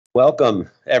Welcome,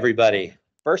 everybody.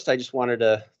 First, I just wanted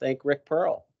to thank Rick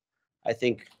Pearl. I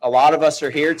think a lot of us are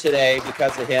here today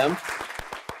because of him.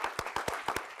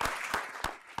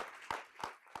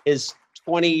 His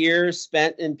 20 years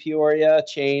spent in Peoria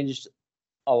changed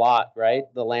a lot, right?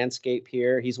 The landscape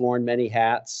here. He's worn many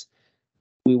hats.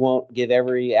 We won't give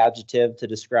every adjective to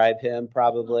describe him,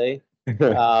 probably.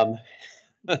 But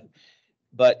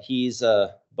he's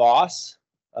a boss,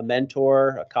 a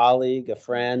mentor, a colleague, a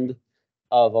friend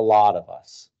of a lot of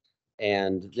us.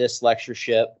 And this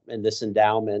lectureship and this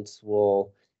endowment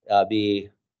will be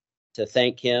to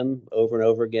thank him over and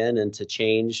over again and to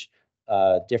change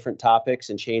different topics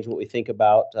and change what we think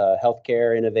about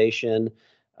healthcare innovation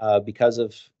because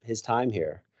of his time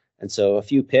here. And so a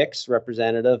few picks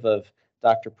representative of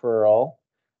Dr. Pearl,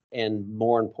 and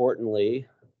more importantly,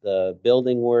 the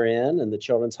building we're in and the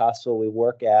children's hospital we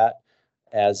work at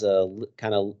as a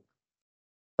kind of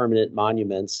permanent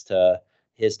monuments to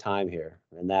his time here.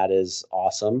 And that is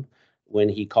awesome. When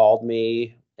he called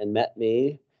me and met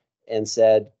me and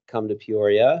said, come to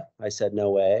Peoria, I said,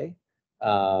 no way.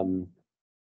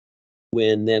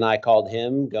 When then I called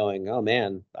him going, oh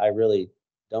man, I really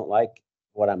don't like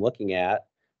what I'm looking at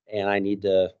and I need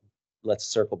to, let's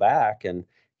circle back. And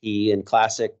he, in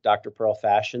classic Dr. Pearl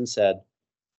fashion, said,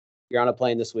 you're on a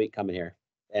plane this week, coming here.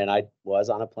 And I was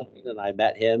on a plane and I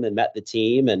met him and met the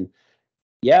team. And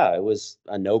yeah, it was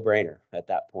a no-brainer at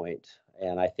that point.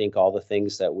 And I think all the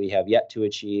things that we have yet to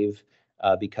achieve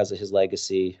because of his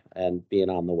legacy and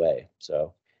being on the way.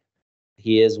 So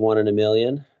he is one in a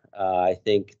million. I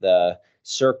think the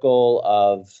circle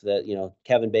of the,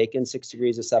 Kevin Bacon, 6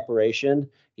 degrees of separation.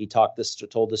 He told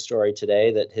the story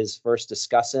today that his first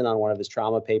discussant on one of his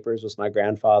trauma papers was my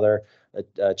grandfather,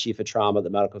 chief of trauma at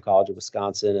the Medical College of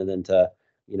Wisconsin, and then to,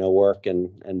 work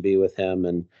and be with him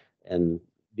and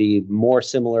be more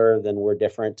similar than we're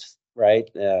different, right?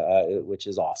 Which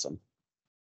is awesome.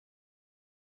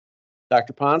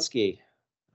 Dr. Ponsky.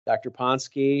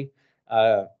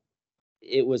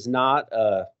 It was not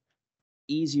a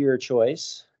easier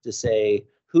choice to say,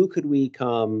 who could we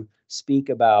come speak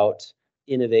about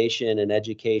innovation and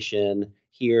education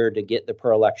here to get the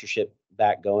Pearl Lectureship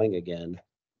back going again?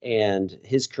 And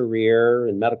his career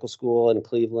in medical school in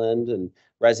Cleveland and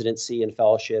residency and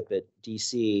fellowship at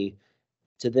DC,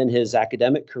 to then his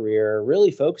academic career,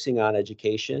 really focusing on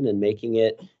education and making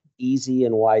it easy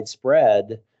and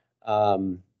widespread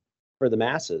for the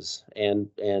masses. And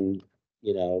it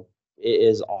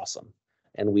is awesome.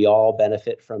 And we all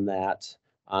benefit from that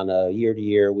on a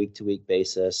year-to-year, week-to-week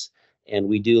basis. And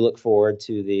we do look forward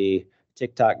to the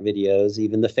TikTok videos,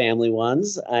 even the family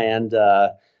ones, and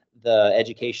the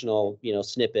educational,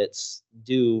 snippets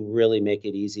do really make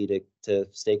it easy to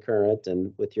stay current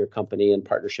and with your company in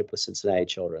partnership with Cincinnati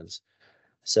Children's.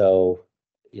 So,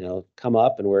 come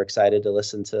up, and we're excited to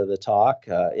listen to the talk,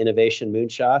 Innovation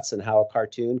Moonshots and How a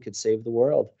Cartoon Could Save the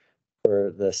World,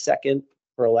 for the second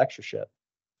Pearl Lectureship.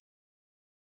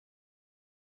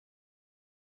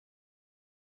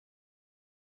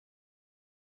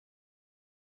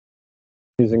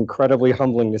 It's incredibly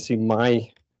humbling to see my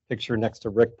picture next to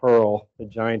Rick Pearl, the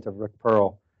giant of Rick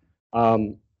Pearl.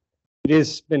 It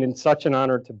has been such an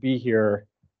honor to be here.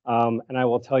 And I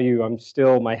will tell you,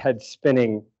 my head's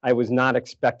spinning. I was not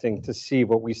expecting to see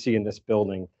what we see in this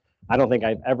building. I don't think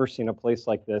I've ever seen a place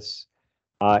like this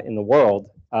in the world.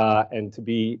 And to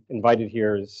be invited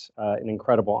here is an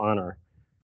incredible honor.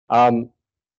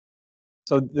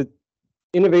 So the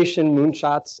Innovation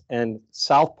Moonshots and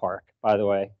South Park, by the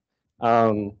way,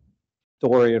 don't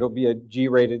worry, it'll be a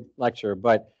G-rated lecture,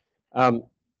 but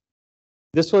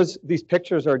these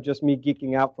pictures are just me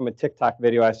geeking out from a TikTok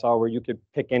video I saw where you could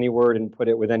pick any word and put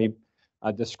it with any,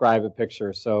 describe a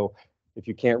picture. So if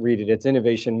you can't read it, it's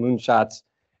Innovation Moonshots.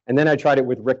 And then I tried it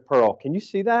with Rick Pearl. Can you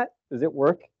see that? Does it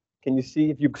work? Can you see,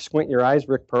 if you squint your eyes,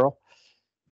 Rick Pearl?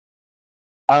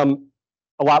 A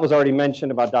lot was already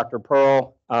mentioned about Dr.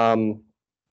 Pearl.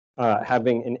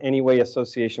 Having in any way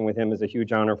association with him is a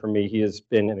huge honor for me. He has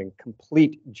been a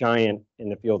complete giant in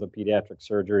the field of pediatric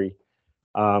surgery,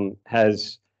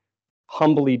 has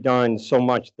humbly done so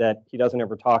much that he doesn't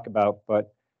ever talk about,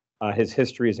 but his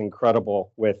history is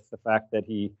incredible, with the fact that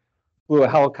he flew a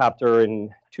helicopter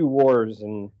in 2 wars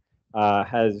and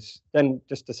has then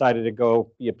just decided to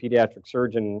go be a pediatric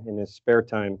surgeon in his spare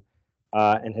time,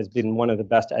 and has been one of the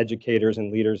best educators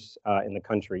and leaders in the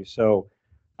country. So.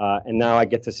 And now I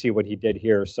get to see what he did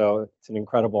here, so it's an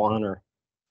incredible honor.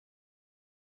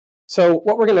 So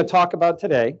what we're going to talk about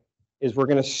today is we're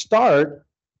going to start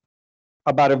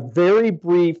about a very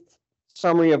brief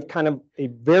summary of kind of a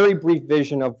very brief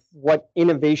vision of what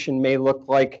innovation may look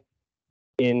like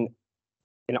in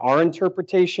in our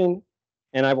interpretation.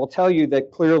 And I will tell you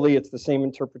that clearly it's the same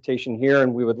interpretation here,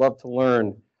 and we would love to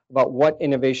learn about what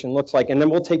innovation looks like. And then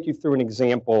we'll take you through an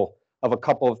example of a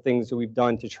couple of things that we've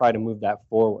done to try to move that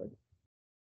forward.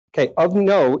 Okay, of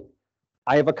note,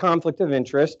 I have a conflict of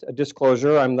interest, a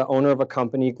disclosure. I'm the owner of a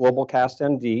company, Global Cast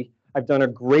MD. I've done a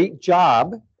great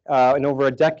job in over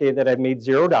a decade that I've made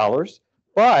 $0,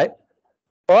 but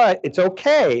it's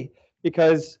okay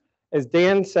because, as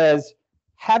Dan says,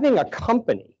 having a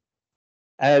company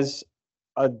as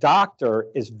a doctor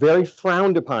is very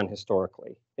frowned upon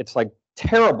historically. It's like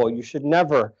terrible. You should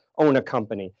never own a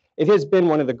company. It has been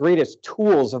one of the greatest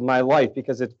tools of my life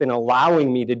because it's been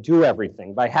allowing me to do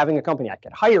everything. By having a company, I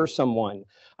could hire someone.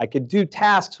 I could do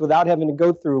tasks without having to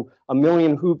go through a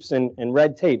million hoops and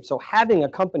red tape. So having a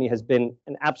company has been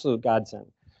an absolute godsend.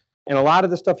 And a lot of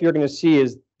the stuff you're going to see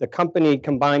is the company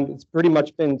combined. It's pretty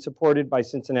much been supported by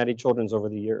Cincinnati Children's over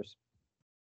the years.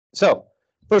 So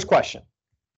first question.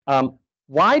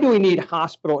 Why do we need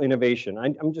hospital innovation?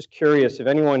 I'm just curious if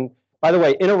anyone, by the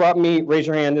way, interrupt me, raise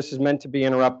your hand. This is meant to be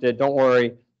interrupted. Don't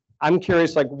worry. I'm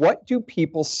curious, like, what do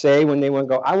people say when they want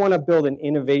to go, I want to build an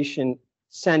innovation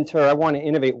center. I want to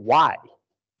innovate. Why?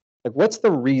 Like, what's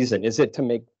the reason? Is it to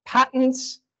make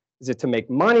patents? Is it to make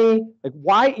money? Like,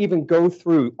 why even go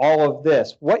through all of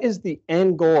this? What is the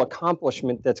end goal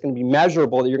accomplishment that's going to be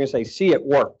measurable that you're going to say, see, it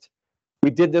worked. We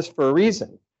did this for a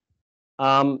reason.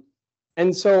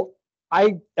 And so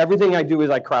everything I do is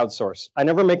I crowdsource. I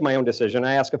never make my own decision.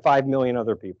 I ask 5 million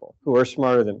other people who are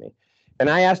smarter than me. And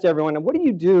I asked everyone, what do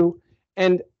you do?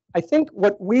 And I think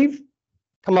what we've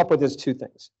come up with is two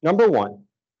things. Number one,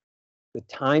 the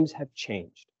times have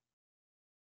changed.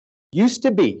 Used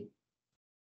to be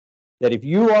that if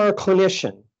you are a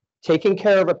clinician taking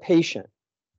care of a patient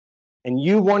and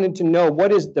you wanted to know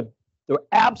what is the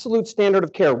absolute standard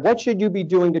of care, what should you be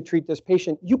doing to treat this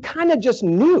patient, you kind of just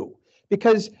knew.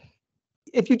 Because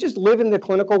if you just live in the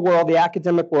clinical world, the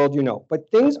academic world, you know. But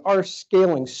things are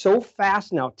scaling so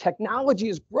fast now. Technology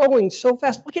is growing so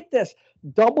fast. Look at this,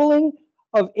 doubling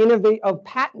of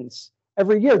patents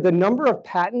every year. The number of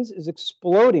patents is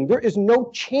exploding. There is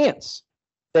no chance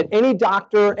that any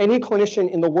doctor, any clinician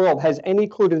in the world has any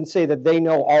clue to say that they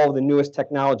know all of the newest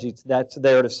technologies that's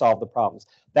there to solve the problems.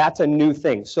 That's a new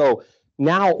thing. So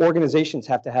now organizations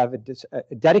have to have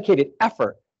a dedicated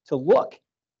effort to look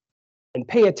and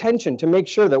pay attention to make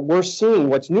sure that we're seeing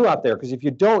what's new out there. Because if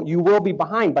you don't, you will be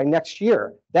behind by next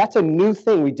year. That's a new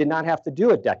thing we did not have to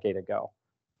do a decade ago.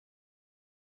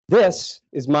 This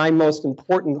is my most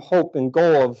important hope and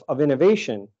goal of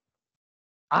innovation.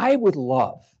 I would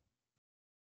love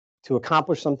to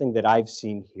accomplish something that I've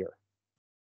seen here.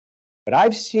 What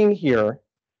I've seen here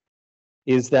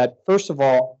is that, first of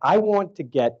all, I want to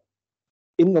get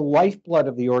in the lifeblood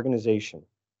of the organization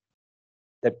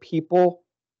that people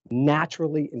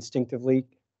naturally, instinctively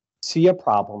see a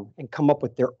problem and come up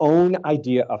with their own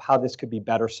idea of how this could be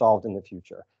better solved in the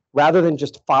future, rather than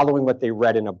just following what they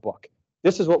read in a book.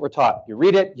 This is what we're taught. You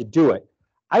read it, you do it.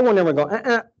 I want everyone to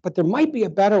go, but there might be a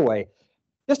better way.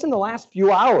 Just in the last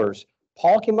few hours,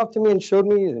 Paul came up to me and showed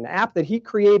me an app that he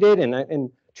created, and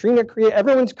Trina created.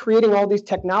 Everyone's creating all these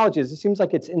technologies. It seems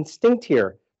like it's instinct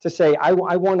here to say, I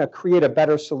want to create a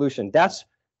better solution. That's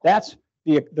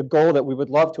the goal that we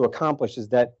would love to accomplish, is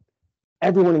that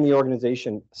everyone in the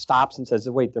organization stops and says,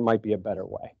 wait, there might be a better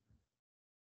way.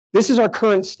 This is our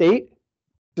current state.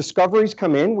 Discoveries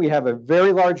come in. We have a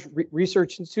very large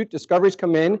research institute. Discoveries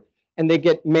come in, and they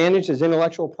get managed as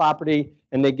intellectual property,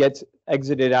 and they get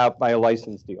exited out by a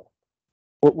license deal.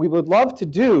 What we would love to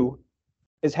do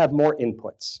is have more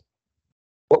inputs.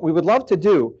 What we would love to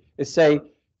do is say,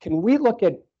 can we look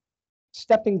at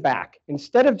stepping back?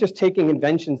 Instead of just taking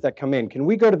inventions that come in, can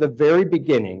we go to the very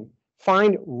beginning,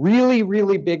 find really,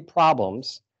 really big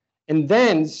problems, and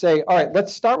then say, all right,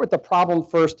 let's start with the problem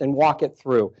first and walk it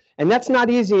through. And that's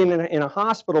not easy in a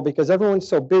hospital, because everyone's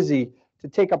so busy. To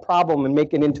take a problem and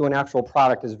make it into an actual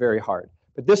product is very hard.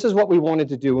 But this is what we wanted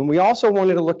to do. And we also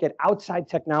wanted to look at outside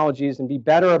technologies and be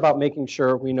better about making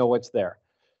sure we know what's there.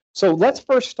 So let's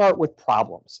first start with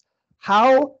problems.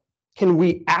 How can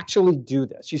we actually do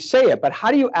this? You say it, but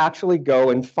how do you actually go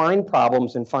and find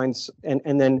problems and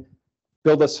then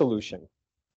build a solution?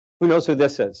 Who knows who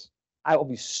this is? I will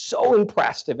be so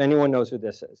impressed if anyone knows who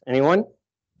this is. Anyone?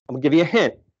 I'm gonna give you a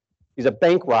hint. He's a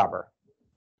bank robber.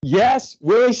 Yes,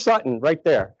 Willie Sutton, right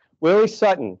there. Willie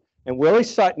Sutton. And Willie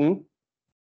Sutton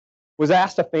was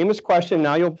asked a famous question.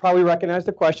 Now you'll probably recognize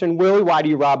the question, Willie, why do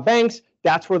you rob banks?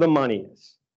 That's where the money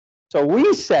is. So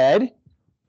we said,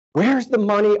 where's the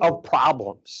money of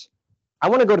problems? I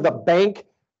want to go to the bank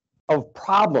of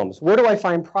problems. Where do I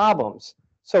find problems?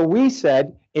 So we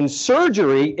said in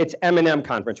surgery, it's M&M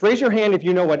conference. Raise your hand if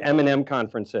you know what M&M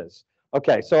conference is.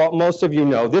 Okay, so most of you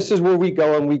know. This is where we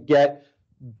go and we get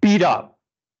beat up,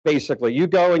 basically. You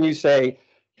go and you say,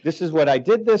 this is what I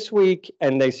did this week,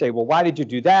 and they say, well, why did you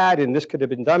do that? And this could have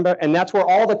been done better. And that's where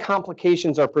all the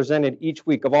complications are presented each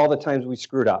week of all the times we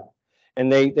screwed up.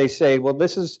 And they say, well,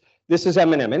 this is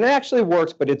M&M. And it actually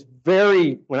works, but it's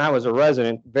very, when I was a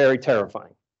resident, very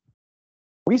terrifying.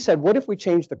 We said, what if we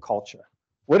change the culture?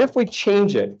 What if we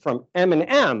change it from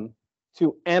M&M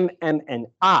to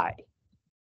MMNI?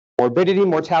 Morbidity,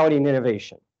 mortality, and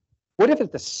innovation. What if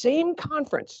at the same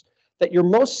conference that you're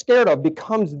most scared of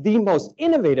becomes the most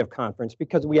innovative conference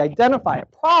because we identify a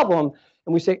problem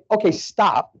and we say, okay,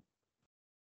 stop.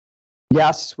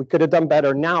 Yes, we could have done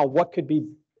better. Now, what could be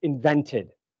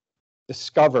invented,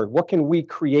 discovered? What can we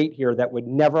create here that would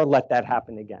never let that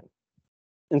happen again?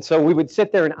 And so we would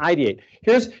sit there and ideate.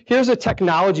 Here's a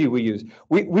technology we use.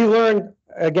 We learned,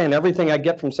 again, everything I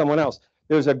get from someone else.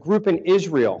 There's a group in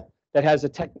Israel that has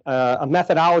a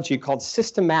methodology called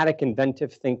systematic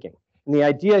inventive thinking. And the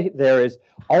idea there is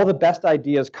all the best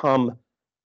ideas come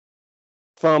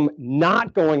from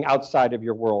not going outside of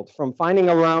your world, from finding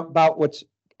around about what's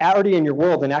already in your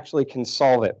world and actually can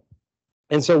solve it.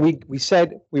 And so we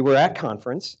said we were at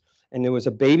conference, and there was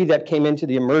a baby that came into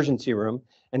the emergency room,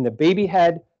 and the baby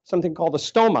had something called a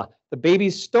stoma. The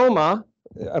baby's stoma,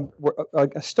 a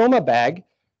stoma bag,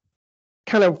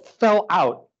 kind of fell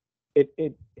out.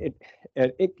 It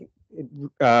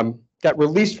got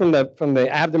released from the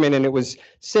abdomen, and it was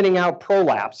sitting out,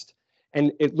 prolapsed,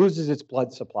 and it loses its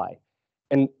blood supply.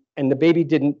 And the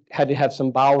baby had to have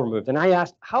some bowel removed. And I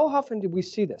asked, how often did we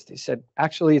see this? They said,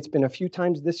 actually, it's been a few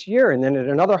times this year. And then at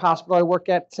another hospital I work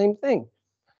at, same thing.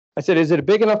 I said, is it a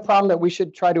big enough problem that we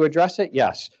should try to address it?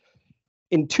 Yes.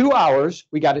 In 2 hours,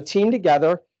 we got a team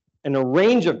together and a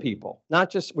range of people, not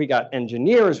just, we got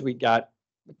engineers, we got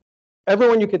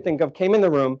everyone you could think of came in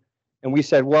the room, and we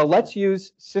said, well, let's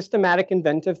use systematic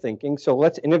inventive thinking. So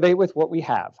let's innovate with what we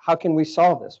have. How can we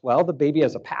solve this? Well, the baby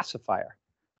has a pacifier.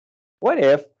 What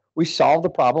if we solve the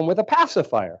problem with a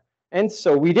pacifier? And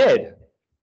so we did.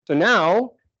 So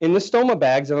now, in the stoma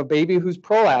bags of a baby who's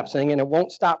prolapsing and it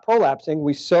won't stop prolapsing,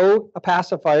 we sew a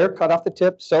pacifier, cut off the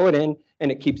tip, sew it in,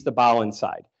 and it keeps the bowel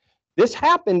inside. This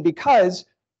happened because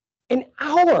an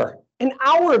hour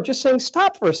of just saying,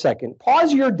 stop for a second,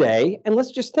 pause your day, and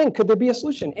let's just think, could there be a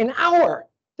solution? An hour.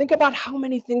 Think about how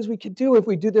many things we could do if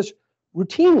we do this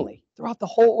routinely throughout the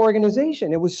whole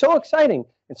organization. It was so exciting,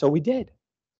 and so we did.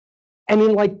 And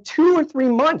in like 2 or 3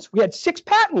 months, we had 6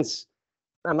 patents.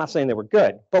 I'm not saying they were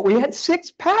good, but we had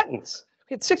 6 patents.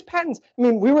 We had 6 patents. I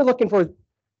mean, we were looking for,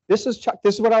 this is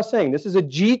what I was saying. This is a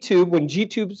G tube. When G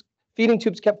tubes, feeding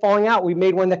tubes kept falling out, we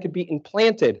made one that could be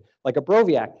implanted, like a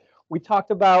Broviac. We talked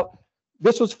about,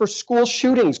 this was for school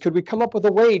shootings. Could we come up with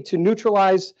a way to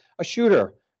neutralize a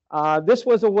shooter? This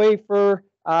was a way for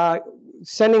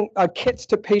sending kits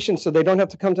to patients so they don't have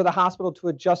to come to the hospital to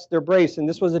adjust their brace. And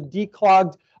this was a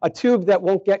tube that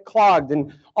won't get clogged,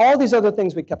 and all these other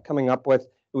things we kept coming up with.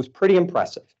 It was pretty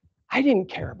impressive. I didn't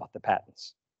care about the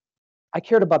patents. I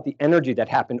cared about the energy that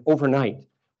happened overnight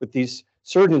with these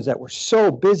surgeons that were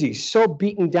so busy, so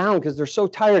beaten down because they're so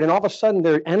tired, and all of a sudden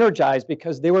they're energized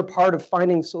because they were part of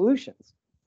finding solutions.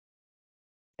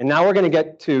 And now we're going to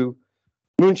get to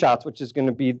Moonshots, which is going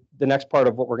to be the next part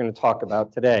of what we're going to talk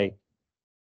about today.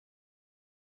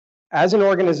 As an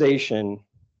organization,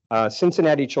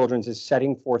 Cincinnati Children's is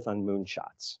setting forth on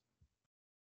moonshots.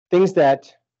 Things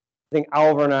that I think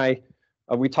Oliver and I,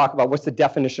 we talk about what's the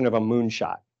definition of a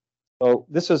moonshot. So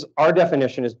this is, our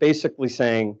definition is basically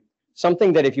saying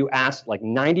something that if you ask like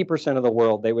 90% of the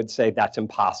world, they would say that's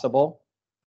impossible.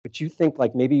 But you think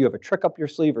like maybe you have a trick up your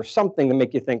sleeve or something to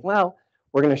make you think, well,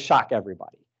 we're going to shock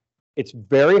everybody. It's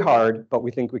very hard, but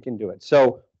we think we can do it.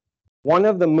 So one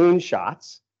of the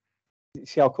moonshots, you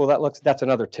see how cool that looks? That's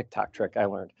another TikTok trick I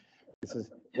learned. This is,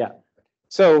 yeah.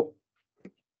 So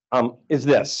is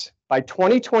this, by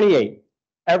 2028,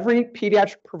 every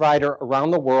pediatric provider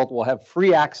around the world will have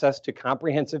free access to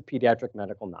comprehensive pediatric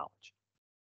medical knowledge.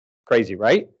 Crazy,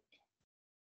 right?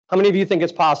 How many of you think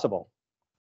it's possible?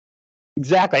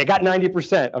 Exactly, I got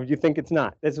 90% of you think it's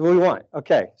not. That's what we want.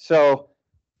 Okay, so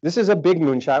this is a big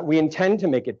moonshot. We intend to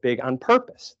make it big on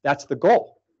purpose. That's the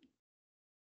goal.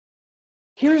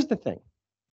 Here's the thing.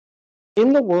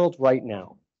 In the world right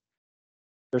now,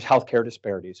 there's healthcare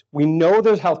disparities. We know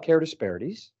there's healthcare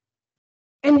disparities.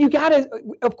 And you gotta,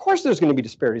 of course there's gonna be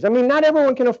disparities. I mean, not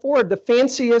everyone can afford the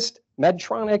fanciest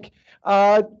Medtronic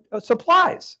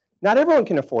supplies. Not everyone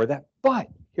can afford that, but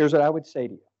here's what I would say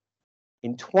to you.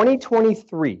 In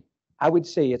 2023, I would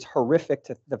say it's horrific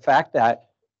to the fact that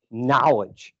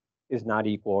knowledge is not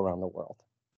equal around the world.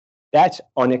 That's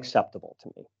unacceptable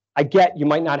to me. I get you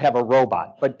might not have a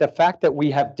robot, but the fact that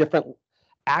we have different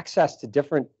access to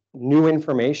different new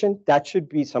information, that should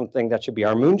be something that should be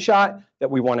our moonshot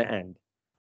that we want to end.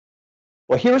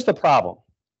 Well, here's the problem.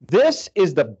 This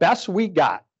is the best we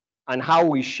got on how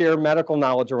we share medical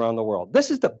knowledge around the world.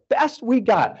 This is the best we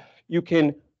got. You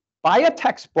can buy a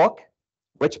textbook,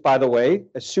 which, by the way,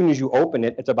 as soon as you open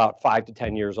it, it's about 5 to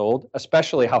 10 years old,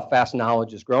 especially how fast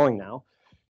knowledge is growing now.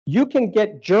 You can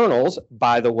get journals,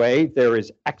 by the way, there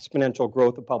is exponential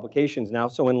growth of publications now,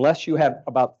 so unless you have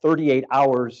about 38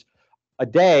 hours a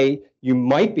day, you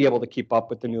might be able to keep up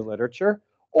with the new literature,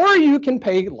 or you can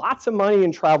pay lots of money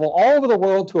and travel all over the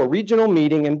world to a regional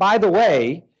meeting, and by the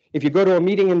way, if you go to a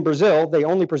meeting in Brazil, they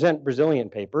only present Brazilian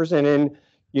papers, and in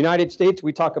United States,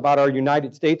 we talk about our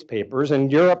United States papers,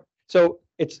 and Europe, so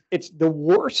it's the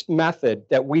worst method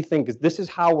that we think is this is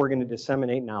how we're going to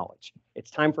disseminate knowledge. It's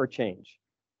time for a change.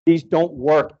 These don't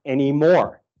work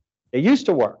anymore. They used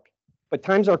to work, but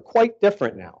times are quite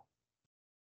different now.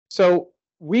 So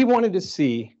we wanted to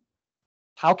see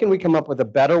how can we come up with a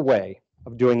better way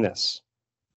of doing this.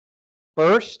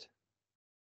 First,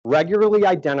 regularly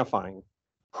identifying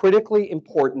critically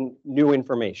important new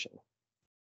information.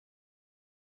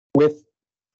 With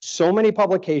so many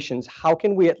publications, how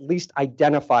can we at least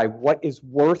identify what is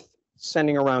worth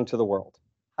sending around to the world?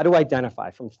 How do I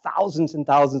identify from thousands and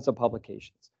thousands of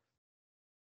publications?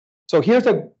 So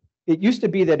it used to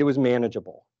be that it was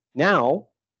manageable. Now,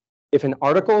 if an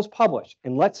article is published,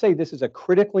 and let's say this is a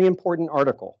critically important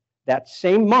article, that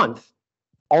same month,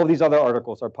 all of these other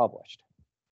articles are published.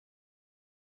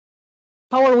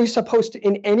 How are we supposed to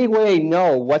in any way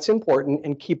know what's important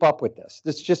and keep up with this?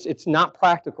 It's not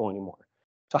practical anymore.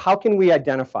 So how can we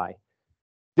identify?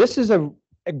 This is a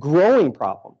growing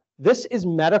problem. This is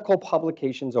medical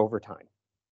publications over time.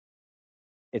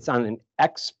 It's on an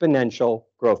exponential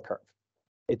growth curve.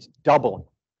 It's doubling.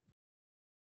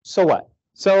 So what?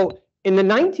 So in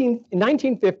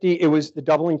 1950, the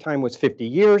doubling time was 50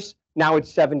 years. Now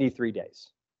it's 73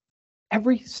 days.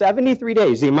 Every 73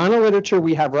 days, the amount of literature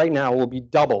we have right now will be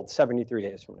doubled 73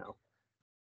 days from now.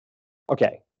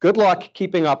 Okay, good luck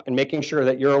keeping up and making sure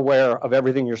that you're aware of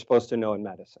everything you're supposed to know in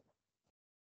medicine.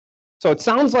 So it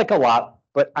sounds like a lot,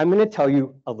 but I'm going to tell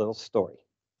you a little story.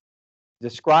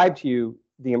 Describe to you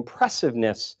the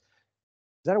impressiveness, is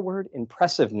that a word?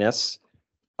 Impressiveness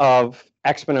of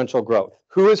exponential growth.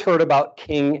 Who has heard about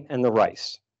King and the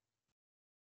Rice?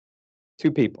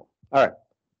 2 people. All right.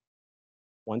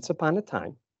 Once upon a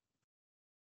time,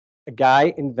 a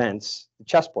guy invents the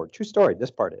chessboard. True story, this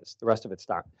part is. The rest of it's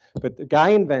not. But the guy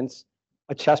invents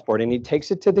a chessboard, and he takes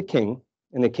it to the king,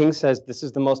 and the king says, this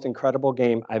is the most incredible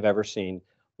game I've ever seen.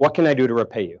 What can I do to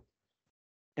repay you?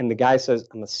 And the guy says,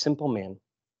 I'm a simple man.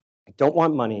 I don't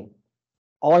want money.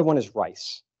 All I want is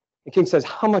rice. The king says,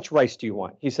 how much rice do you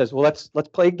want? He says, well, let's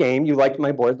play a game. You liked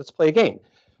my board. Let's play a game.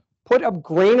 Put a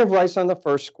grain of rice on the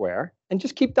first square and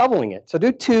just keep doubling it. So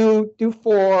do 2, do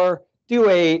 4, do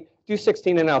 8, do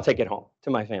 16, and I'll take it home to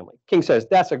my family. King says,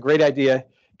 that's a great idea.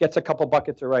 Gets a couple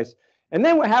buckets of rice. And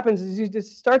then what happens is he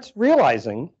just starts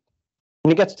realizing, when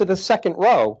he gets to the second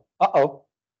row, uh-oh,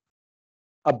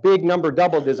 a big number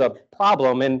doubled is a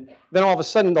problem, and then all of a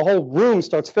sudden the whole room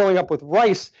starts filling up with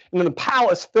rice, and then the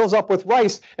palace fills up with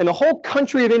rice, and the whole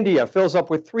country of India fills up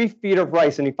with 3 feet of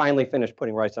rice, and he finally finished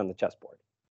putting rice on the chessboard.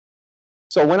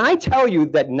 So when I tell you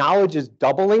that knowledge is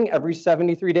doubling every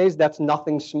 73 days, that's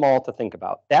nothing small to think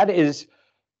about. That is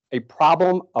a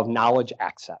problem of knowledge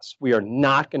access. We are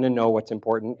not going to know what's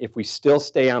important if we still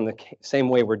stay on the same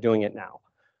way we're doing it now.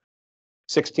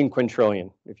 16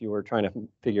 quintillion, if you were trying to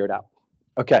figure it out.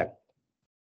 Okay.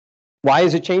 Why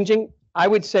is it changing? I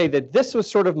would say that this was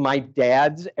sort of my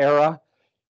dad's era.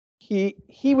 He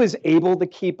was able to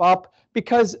keep up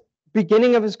because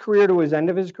beginning of his career to his end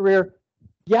of his career,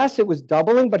 yes, it was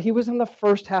doubling, but he was on the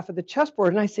first half of the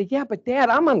chessboard. And I say, yeah, but Dad,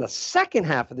 I'm on the second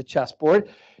half of the chessboard.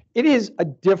 It is a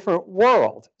different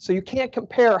world. So you can't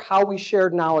compare how we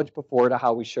shared knowledge before to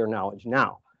how we share knowledge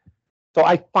now. So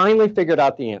I finally figured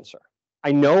out the answer.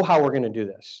 I know how we're going to do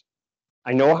this.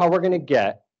 I know how we're going to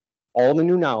get all the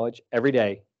new knowledge every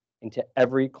day into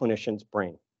every clinician's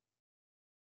brain.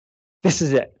 This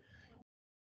is it.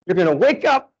 You're going to wake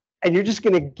up and you're just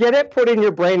going to get it put in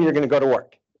your brain and you're going to go to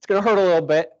work. It's going to hurt a little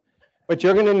bit, but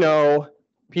you're going to know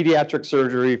pediatric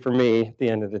surgery for me at the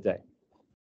end of the day.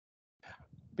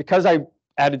 Because I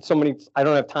added so many, I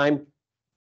don't have time.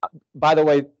 By the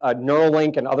way,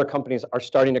 Neuralink and other companies are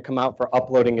starting to come out for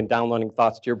uploading and downloading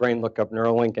thoughts to your brain. Look up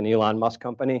Neuralink and Elon Musk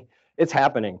company. It's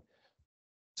happening.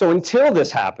 So until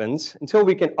this happens, until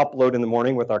we can upload in the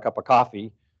morning with our cup of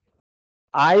coffee,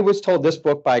 I was told this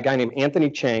book by a guy named Anthony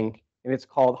Chang, and it's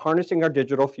called Harnessing Our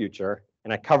Digital Future.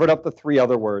 And I covered up the 3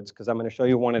 other words because I'm going to show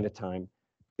you one at a time.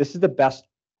 This is the best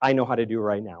I know how to do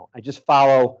right now. I just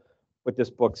follow what this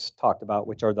book's talked about,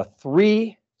 which are the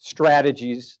 3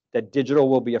 strategies that digital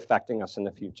will be affecting us in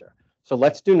the future. So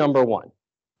let's do number 1,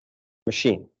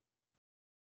 machine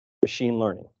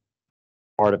learning,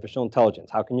 artificial intelligence.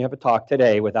 How can you have a talk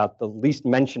today without the least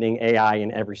mentioning AI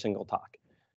in every single talk?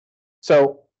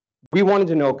 So we wanted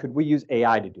to know, could we use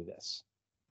AI to do this?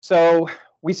 So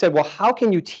we said, well, how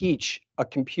can you teach a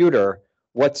computer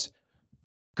what's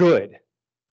good,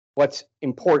 what's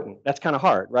important? That's kind of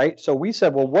hard, right? So we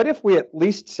said, well, what if we at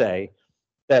least say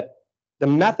that the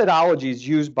methodologies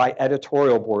used by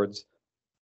editorial boards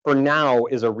for now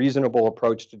is a reasonable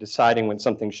approach to deciding when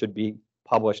something should be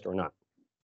published or not.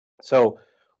 So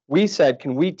we said,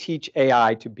 can we teach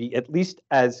AI to be at least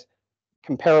as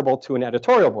comparable to an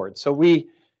editorial board? So we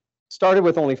started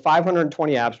with only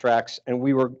 520 abstracts, and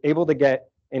we were able to get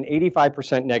an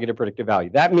 85% negative predictive value.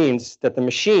 That means that the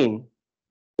machine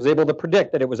was able to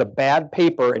predict that it was a bad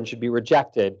paper and should be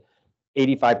rejected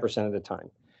 85% of the time.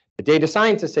 The data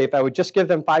scientists say if I would just give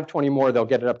them 520 more, they'll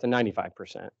get it up to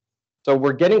 95%. So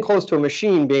we're getting close to a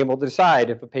machine being able to decide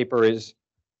if a paper is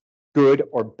good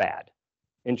or bad.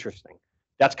 Interesting.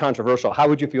 That's controversial. How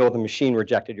would you feel if the machine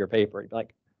rejected your paper? You'd be like,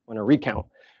 I want to recount.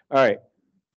 All right.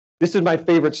 This is my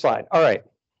favorite slide. All right.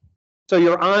 So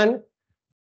you're on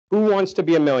Who Wants to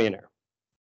Be a Millionaire?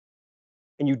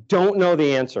 And you don't know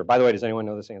the answer. By the way, does anyone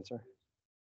know this answer?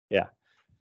 Yeah.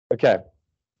 Okay.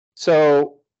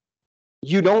 So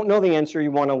you don't know the answer.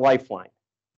 You want a lifeline.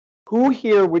 Who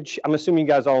here would, I'm assuming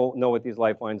you guys all know what these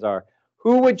lifelines are.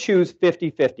 Who would choose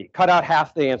 50-50? Cut out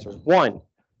half the answers. 1,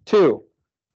 2,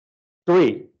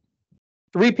 3.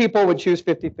 3 people would choose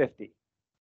 50-50.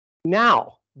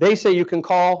 Now, they say you can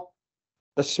call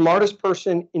the smartest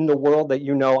person in the world that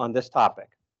you know on this topic.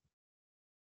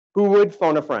 Who would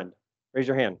phone a friend? Raise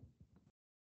your hand.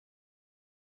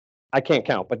 I can't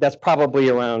count, but that's probably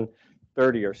around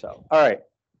 30 or so. All right.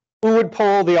 Who would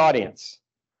poll the audience?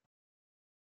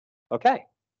 Okay.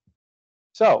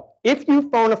 So if you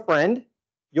phone a friend,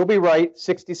 you'll be right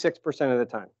 66% of the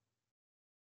time.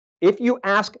 If you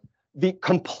ask the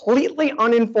completely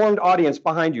uninformed audience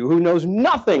behind you who knows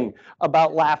nothing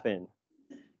about laughing,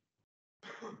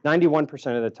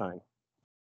 91% of the time.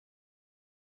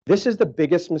 This is the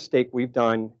biggest mistake we've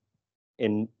done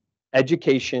in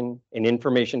education and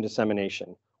information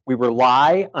dissemination. We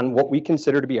rely on what we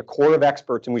consider to be a core of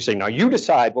experts, and we say, now you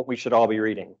decide what we should all be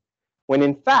reading. When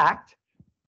in fact,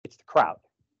 it's the crowd.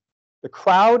 The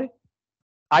crowd,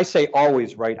 I say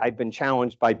always, right? I've been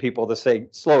challenged by people to say,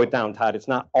 slow it down, Todd. It's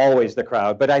not always the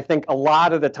crowd, but I think a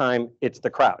lot of the time it's the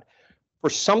crowd.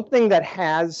 For something that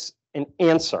has an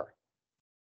answer,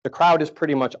 the crowd is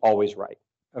pretty much always right,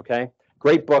 okay?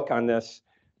 Great book on this.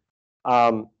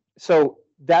 So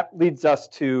that leads us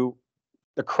to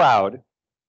the crowd.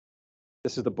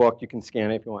 This is the book. You can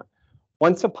scan it if you want.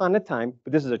 Once upon a time,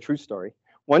 but this is a true story.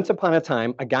 Once upon a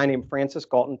time, a guy named Francis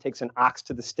Galton takes an ox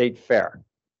to the state fair.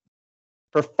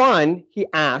 For fun, he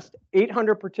asked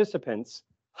 800 participants,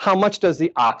 how much does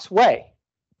the ox weigh?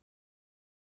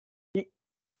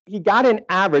 He got an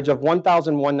average of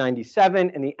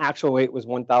 1,197, and the actual weight was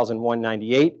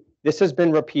 1,198. This has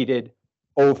been repeated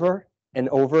over and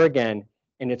over again,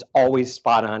 and it's always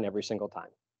spot on every single time.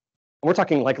 And we're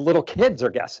talking like little kids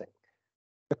are guessing.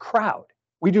 The crowd.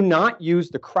 We do not use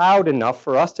the crowd enough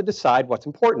for us to decide what's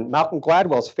important. Malcolm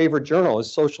Gladwell's favorite journal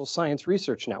is Social Science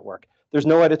Research Network. There's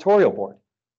no editorial board.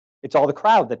 It's all the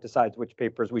crowd that decides which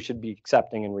papers we should be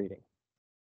accepting and reading.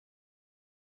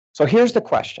 So here's the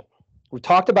question. We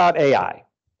talked about AI.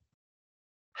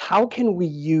 How can we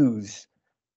use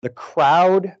the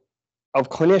crowd of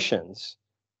clinicians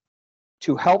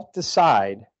to help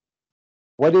decide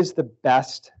what is the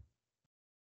best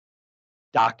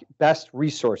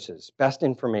resources, best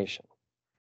information?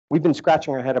 We've been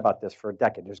scratching our head about this for a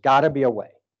decade. There's got to be a way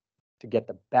to get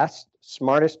the best,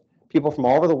 smartest people from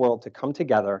all over the world to come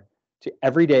together to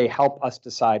every day help us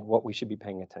decide what we should be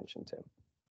paying attention to.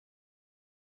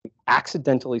 We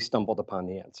accidentally stumbled upon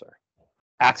the answer.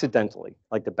 Accidentally,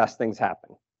 like the best things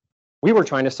happen. We were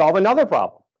trying to solve another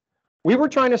problem. We were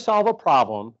trying to solve a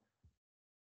problem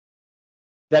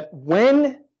that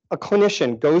when a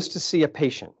clinician goes to see a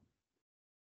patient,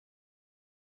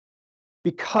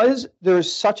 because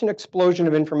there's such an explosion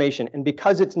of information and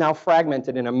because it's now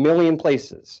fragmented in a million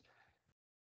places,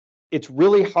 it's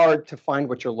really hard to find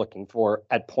what you're looking for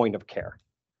at point of care.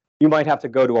 You might have to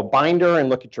go to a binder and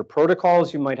look at your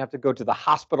protocols. You might have to go to the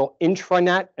hospital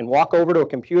intranet and walk over to a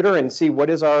computer and see what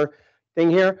is our thing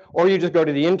here, or you just go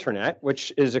to the internet,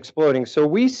 which is exploding. So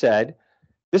we said,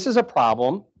 this is a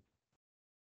problem,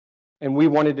 and we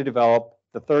wanted to develop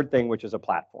the third thing, which is a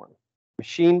platform.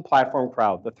 Machine, platform,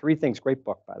 crowd. The three things, great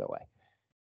book, by the way.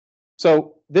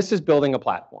 So this is building a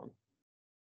platform.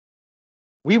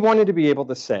 We wanted to be able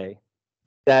to say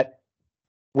that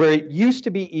where it used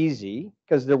to be easy,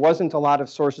 because there wasn't a lot of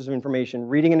sources of information,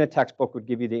 reading in a textbook would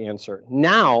give you the answer.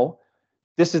 Now,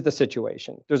 this is the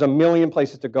situation. There's a million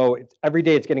places to go. Every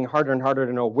day it's getting harder and harder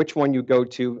to know which one you go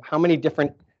to, how many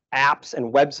different apps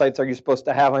and websites are you supposed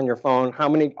to have on your phone, how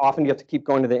many often do you have to keep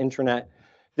going to the internet.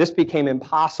 This became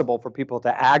impossible for people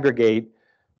to aggregate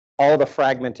all the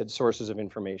fragmented sources of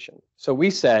information. So we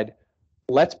said,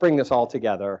 let's bring this all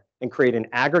together and create an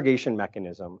aggregation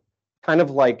mechanism, kind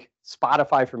of like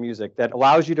Spotify for music, that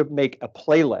allows you to make a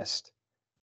playlist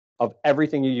of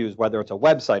everything you use, whether it's a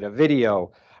website, a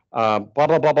video, blah,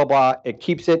 blah, blah, blah, blah. It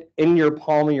keeps it in your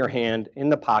palm of your hand, in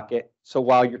the pocket. So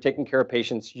while you're taking care of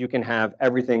patients, you can have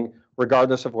everything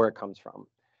regardless of where it comes from.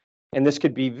 And this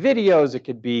could be videos, it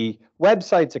could be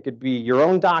websites, it could be your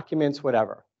own documents,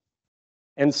 whatever.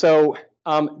 And so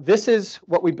this is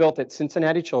what we built at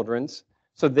Cincinnati Children's.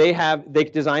 So they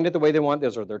designed it the way they want.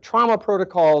 Those are their trauma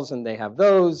protocols, and they have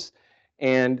those.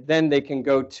 And then they can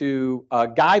go to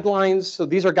guidelines. So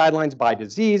these are guidelines by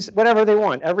disease, whatever they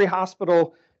want. Every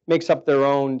hospital makes up their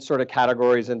own sort of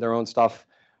categories and their own stuff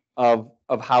of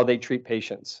how they treat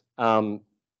patients.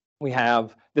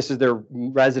 This is their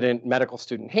resident medical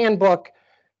student handbook.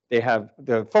 They have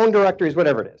the phone directories,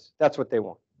 whatever it is. That's what they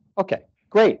want. Okay,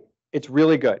 great. It's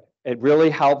really good. It really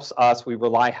helps us. We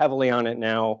rely heavily on it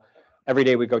now. Every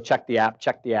day we go check the app,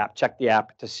 check the app, check the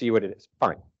app to see what it is.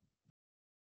 Fine.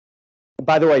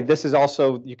 By the way, this is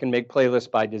also, you can make playlists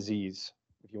by disease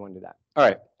if you want to do that. All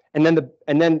right. And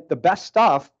then the best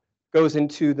stuff goes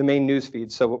into the main news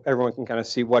feed so everyone can kind of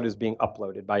see what is being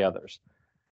uploaded by others.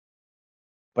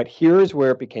 But here's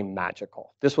where it became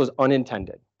magical. This was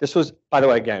unintended. This was, by the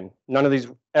way, again, none of these,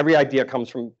 every idea comes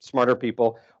from smarter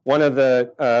people. One of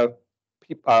the,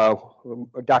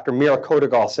 Dr. Mira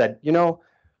Kodagal said, you know,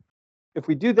 if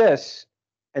we do this,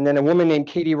 and then a woman named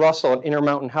Katie Russell at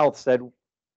Intermountain Health said,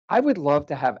 I would love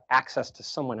to have access to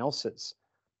someone else's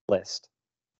list.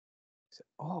 I said,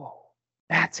 oh,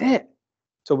 that's it.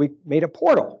 So we made a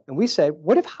portal, and we said,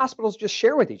 what if hospitals just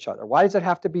share with each other? Why does it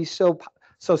have to be so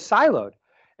siloed?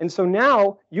 And so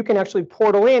now you can actually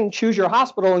portal in, choose your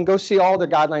hospital, and go see all the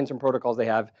guidelines and protocols they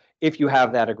have if you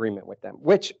have that agreement with them,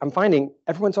 which I'm finding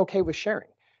everyone's okay with sharing.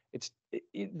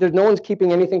 There's no one's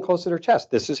keeping anything close to their chest.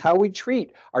 This is how we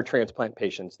treat our transplant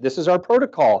patients. This is our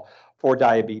protocol for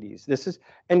diabetes.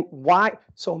 And why?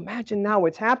 So imagine now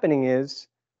what's happening is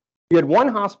you had one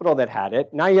hospital that had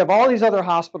it. Now you have all these other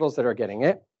hospitals that are getting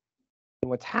it. And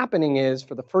what's happening is,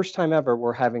 for the first time ever,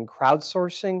 we're having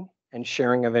crowdsourcing and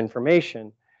sharing of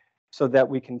information so that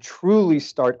we can truly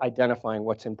start identifying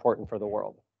what's important for the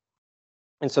world.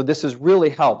 And so this has really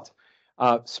helped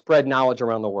spread knowledge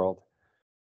around the world.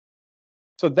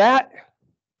 So that,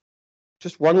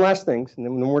 just one last thing, and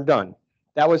then we're done.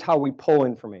 That was how we pull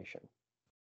information.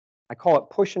 I call it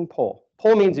push and pull.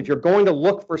 Pull means if you're going to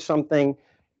look for something,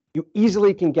 you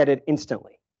easily can get it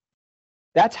instantly.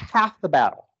 That's half the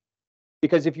battle.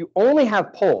 Because if you only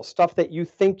have pull, stuff that you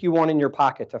think you want in your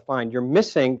pocket to find, you're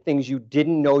missing things you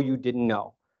didn't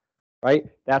know, right?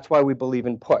 That's why we believe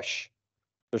in push.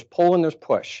 There's pull and there's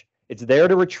push. It's there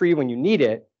to retrieve when you need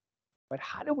it, but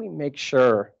how do we make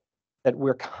sure that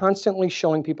we're constantly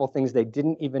showing people things they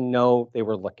didn't even know they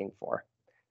were looking for?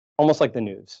 Almost like the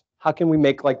news. How can we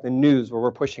make like the news where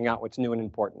we're pushing out what's new and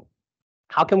important?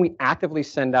 How can we actively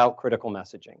send out critical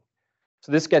messaging?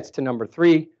 So this gets to number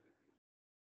 3.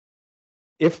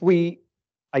 If we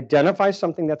identify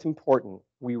something that's important,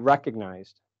 we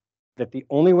recognized that the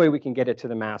only way we can get it to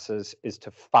the masses is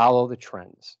to follow the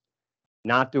trends,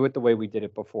 not do it the way we did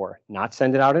it before, not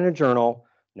send it out in a journal,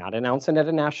 not announce it at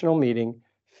a national meeting,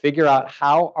 figure out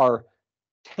how are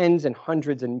tens and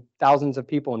hundreds and thousands of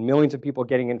people and millions of people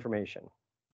getting information.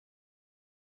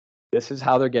 This is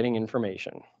how they're getting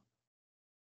information.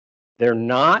 They're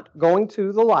not going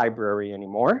to the library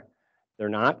anymore. They're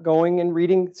not going and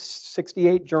reading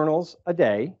 68 journals a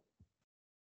day.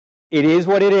 It is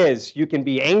what it is. You can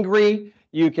be angry.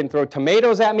 You can throw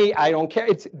tomatoes at me. I don't care.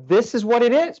 This is what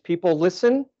it is. People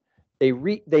listen. They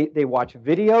watch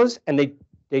videos, and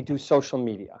they do social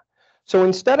media. So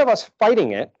instead of us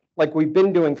fighting it like we've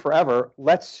been doing forever,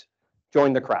 let's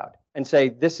join the crowd and say,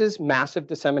 this is massive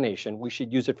dissemination. We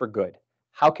should use it for good.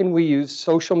 How can we use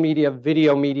social media,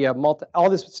 video media, all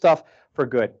this stuff for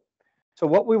good? So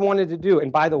what we wanted to do,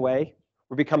 and by the way,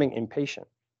 we're becoming impatient.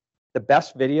 the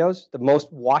best videos, the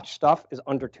most watched stuff is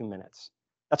under 2 minutes.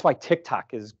 That's why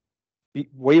TikTok is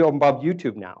way above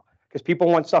YouTube now, because people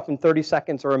want stuff in 30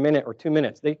 seconds or a minute or 2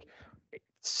 minutes.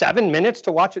 7 minutes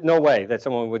to watch it? No way that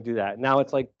someone would do that. Now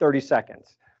it's like 30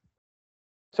 seconds.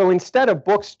 So instead of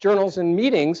books, journals, and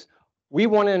meetings, we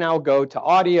want to now go to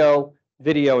audio,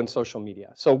 video, and social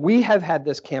media. So we have had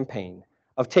this campaign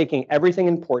of taking everything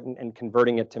important and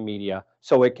converting it to media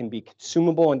so it can be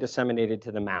consumable and disseminated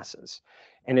to the masses.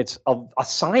 And it's a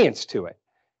science to it.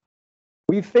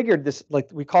 We figured this, like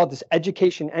we call it this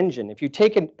education engine. If you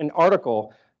take an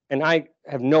article, and I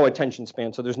have no attention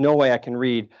span, so there's no way I can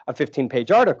read a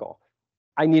 15-page article.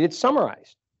 I need it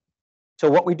summarized. So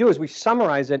what we do is we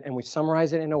summarize it, and we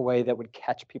summarize it in a way that would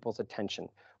catch people's attention.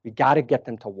 We got to get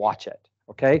them to watch it,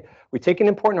 okay? We take an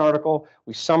important article,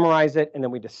 we summarize it, and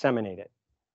then we disseminate it.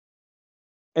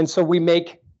 And so we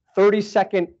make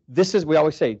 30-second, we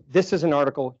always say, this is an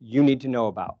article you need to know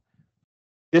about.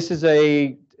 This is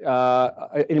a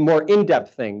more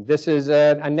in-depth thing. This is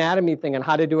an anatomy thing on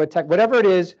how to do a tech. Whatever it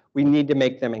is, we need to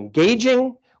make them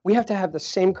engaging. We have to have the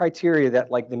same criteria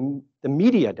that like the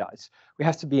media does. We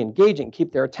have to be engaging,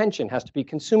 keep their attention, has to be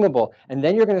consumable. And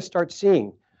then you're going to start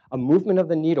seeing a movement of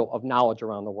the needle of knowledge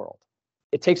around the world.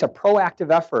 It takes a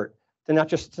proactive effort to not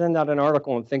just send out an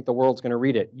article and think the world's going to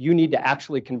read it. You need to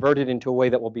actually convert it into a way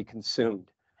that will be consumed.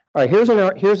 All right, here's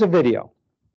a video.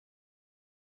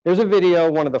 Here's a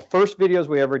video, one of the first videos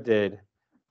we ever did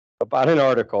about an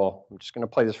article. I'm just going to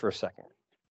play this for a second.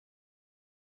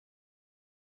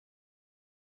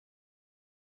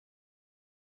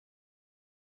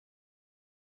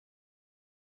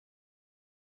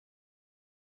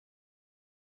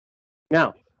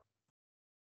 Now,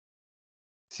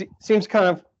 seems kind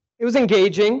of, it was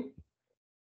engaging.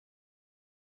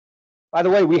 By the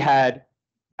way, we had,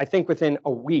 I think within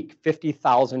a week,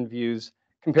 50,000 views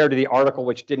compared to the article,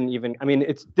 which didn't even, I mean,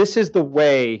 this is the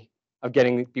way of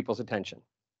getting people's attention.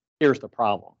 Here's the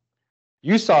problem.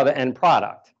 You saw the end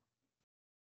product.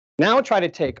 Now try to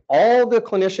take all the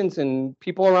clinicians and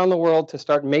people around the world to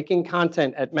start making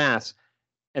content at mass,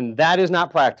 and that is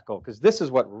not practical, because this is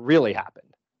what really happened.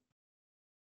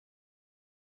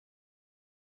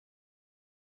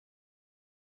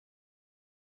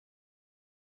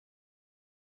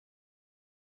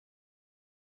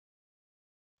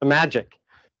 The magic.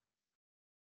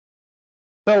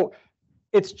 So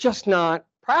it's just not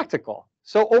practical.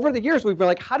 So over the years, we've been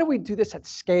like, how do we do this at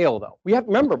scale, though? We have,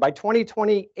 remember, by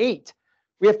 2028,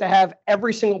 we have to have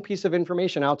every single piece of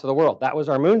information out to the world. That was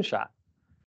our moonshot.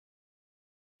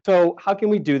 So how can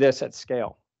we do this at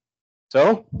scale?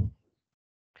 So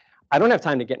I don't have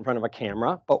time to get in front of a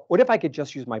camera, but what if I could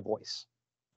just use my voice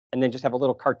and then just have a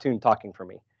little cartoon talking for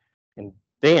me? And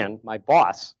Dan, my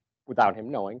boss, without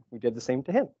him knowing, we did the same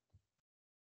to him.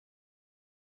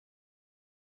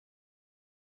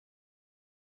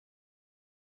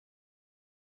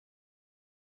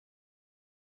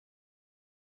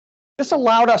 This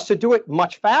allowed us to do it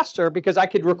much faster because I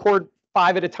could record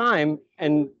 5 at a time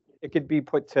and it could be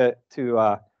put to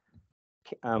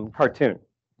cartoon.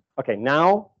 Okay,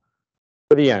 now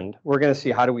for the end, we're going to see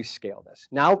how do we scale this.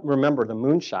 Now, remember, the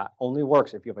moonshot only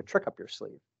works if you have a trick up your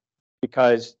sleeve,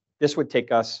 because this would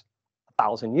take us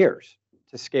 1,000 years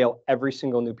to scale every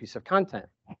single new piece of content.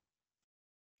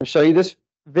 I'll show you this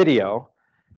video.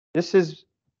 This is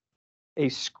a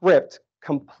script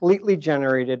completely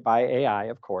generated by AI,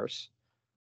 of course.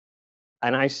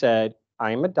 And I said,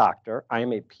 I am a doctor. I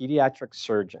am a pediatric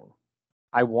surgeon.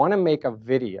 I want to make a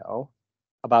video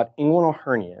about inguinal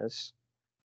hernias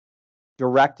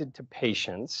directed to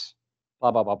patients,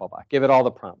 blah, blah, blah, blah, blah. Give it all the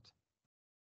prompt.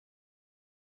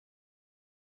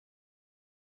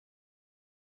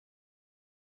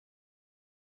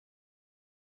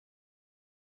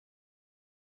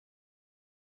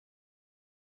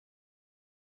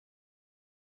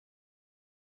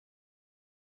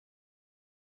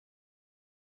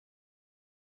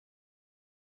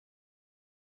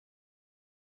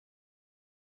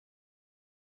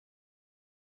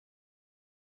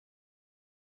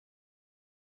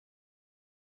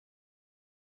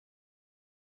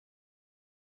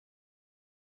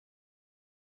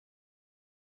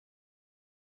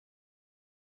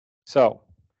 So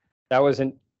that was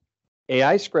an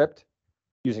AI script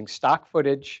using stock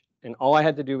footage, and all I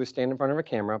had to do was stand in front of a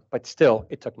camera, but still,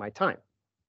 it took my time.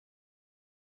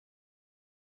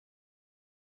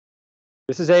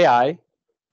 This is AI.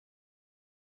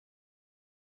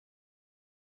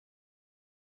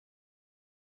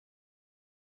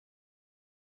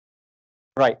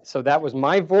 Right, so that was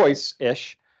my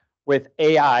voice-ish with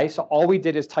AI. So all we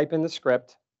did is type in the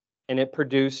script, and it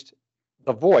produced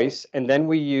the voice, and then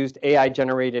we used AI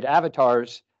generated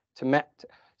avatars to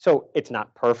so it's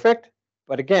not perfect,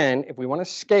 but again, if we want to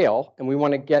scale and we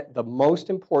want to get the most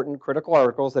important critical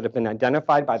articles that have been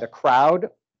identified by the crowd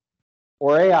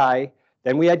or AI,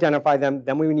 then we identify them,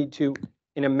 then we need to,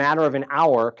 in a matter of an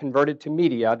hour, convert it to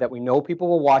media that we know people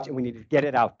will watch, and we need to get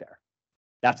it out there.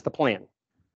 That's the plan.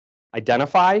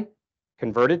 Identify,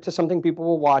 convert it to something people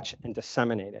will watch, and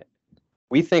disseminate it.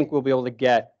 We think we'll be able to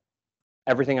get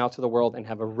everything out to the world and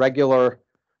have a regular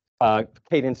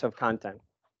cadence of content.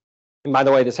 And by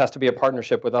the way, this has to be a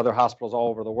partnership with other hospitals all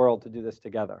over the world to do this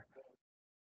together.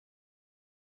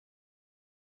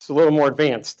 It's a little more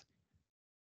advanced.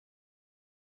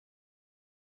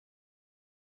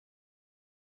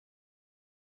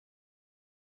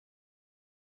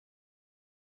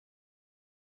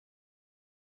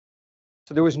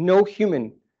 So there was no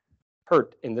human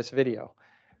hurt in this video.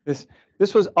 This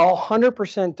was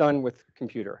 100% done with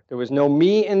computer. There was no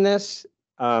me in this.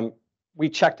 We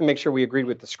checked to make sure we agreed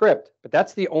with the script, but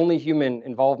that's the only human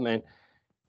involvement,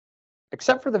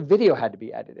 except for the video had to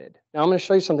be edited. Now I'm going to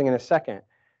show you something in a second.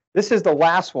 This is the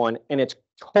last one, and it's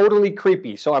totally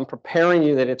creepy. So I'm preparing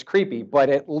you that it's creepy, but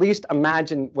at least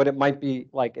imagine what it might be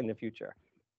like in the future.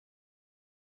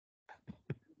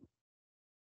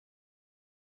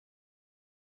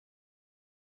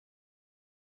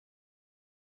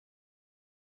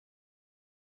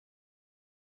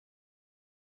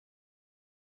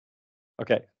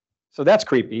 Okay, so that's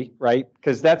creepy, right?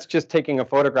 Because that's just taking a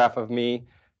photograph of me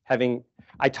having,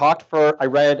 I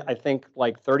read, I think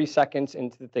like 30 seconds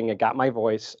into the thing, it got my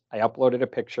voice, I uploaded a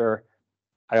picture,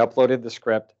 I uploaded the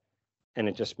script, and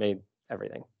it just made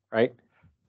everything, right?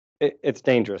 It's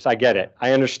dangerous, I get it,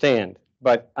 I understand,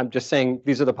 but I'm just saying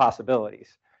these are the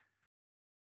possibilities.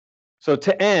 So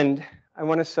to end, I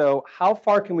want to show how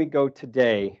far can we go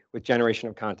today with generation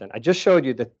of content. I just showed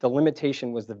you that the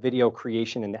limitation was the video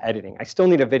creation and the editing. I still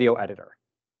need a video editor.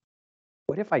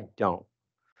 What if I don't?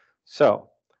 So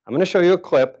I'm going to show you a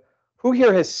clip. Who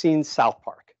here has seen South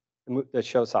Park? The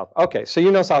show South Park. Okay, so you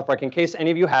know South Park. In case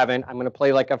any of you haven't, I'm going to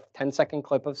play like a 10-second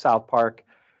clip of South Park,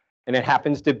 and it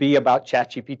happens to be about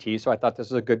ChatGPT, so I thought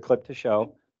this was a good clip to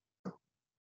show.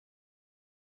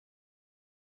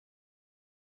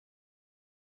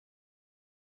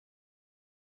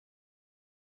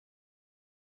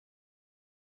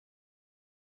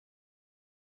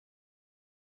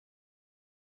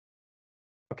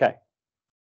 Okay.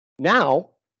 Now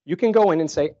you can go in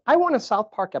and say, I want a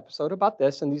South Park episode about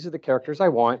this, and these are the characters I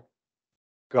want.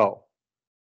 Go.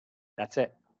 That's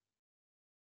it.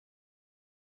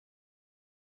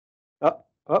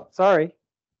 Oh, sorry.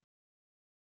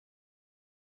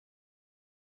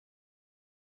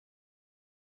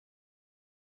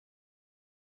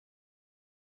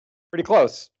 Pretty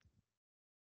close.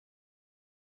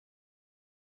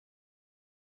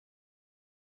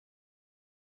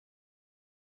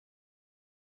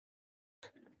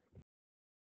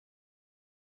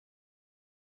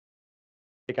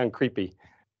 Take on creepy.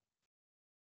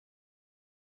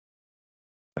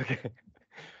 Okay.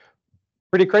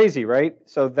 Pretty crazy, right?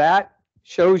 So that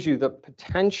shows you the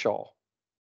potential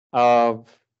of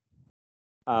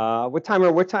what time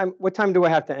do I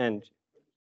have to end?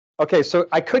 Okay, so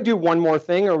I could do one more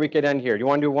thing, or we could end here. Do you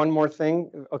want to do one more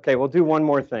thing? Okay, we'll do one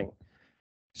more thing.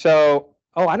 So,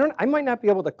 I might not be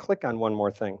able to click on one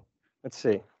more thing. Let's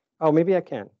see. Oh, maybe I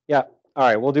can. Yeah. All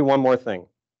right, we'll do one more thing.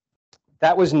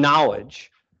 That was knowledge.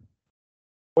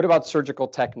 What about surgical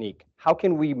technique? How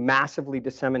can we massively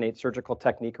disseminate surgical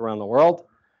technique around the world?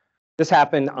 This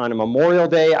happened on a Memorial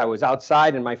Day. I was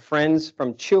outside, and my friends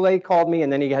from Chile called me,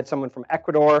 and then he had someone from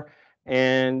Ecuador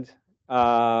and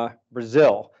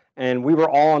Brazil. And we were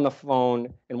all on the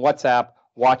phone and WhatsApp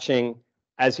watching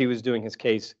as he was doing his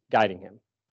case, guiding him.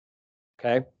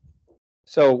 Okay?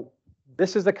 So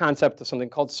this is the concept of something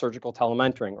called surgical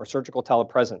telementoring or surgical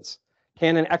telepresence.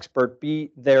 Can an expert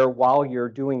be there while you're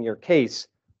doing your case,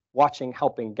 watching,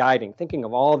 helping, guiding, thinking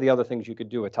of all the other things you could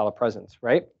do with telepresence,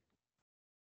 right?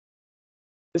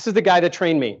 This is the guy that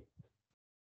trained me.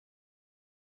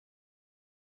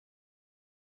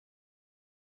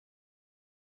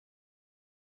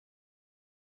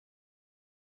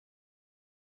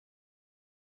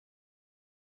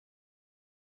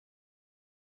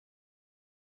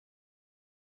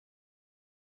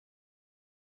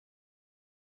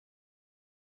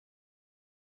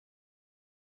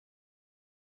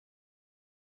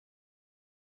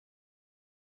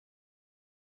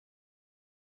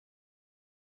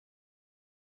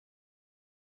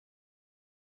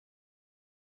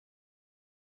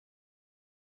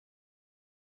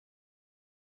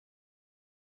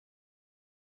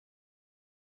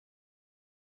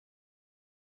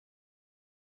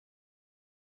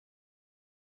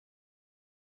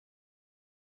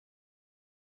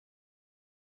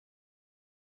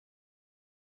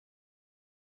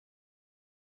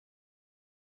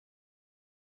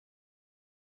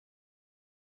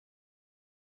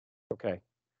 Okay.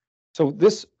 So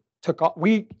this took off.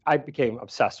 I became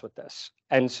obsessed with this.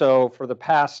 And so for the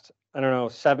past, I don't know,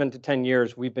 7 to 10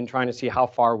 years, we've been trying to see how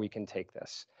far we can take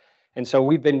this. And so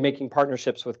we've been making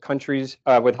partnerships with countries,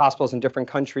 with hospitals in different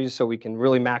countries, so we can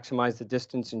really maximize the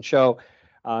distance and show.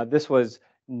 This was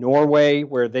Norway,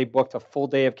 where they booked a full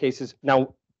day of cases.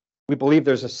 Now, we believe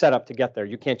there's a setup to get there.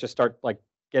 You can't just start like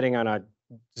getting on a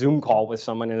Zoom call with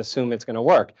someone and assume it's going to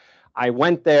work. I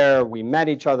went there, we met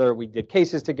each other, we did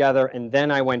cases together, and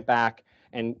then I went back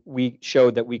and we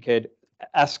showed that we could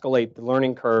escalate the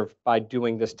learning curve by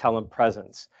doing this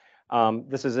telepresence.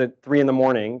 This is at 3 in the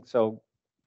morning, so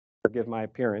forgive my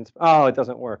appearance. Oh, it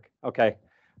doesn't work. Okay.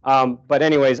 But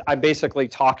anyways, I'm basically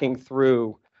talking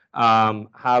through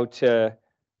how to,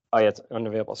 oh yeah, it's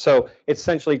unavailable. So it's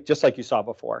essentially just like you saw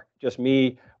before, just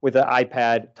me with the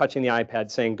iPad, touching the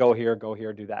iPad, saying, go here,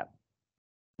 do that.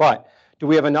 But do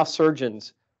we have enough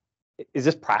surgeons? Is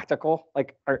this practical?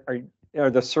 Like, are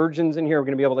the surgeons in here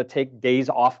going to be able to take days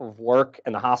off of work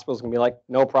and the hospital's going to be like,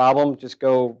 no problem, just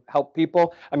go help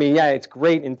people? I mean, yeah, it's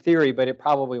great in theory, but it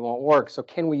probably won't work. So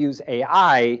can we use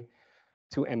AI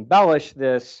to embellish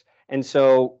this? And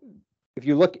so if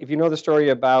you know the story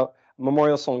about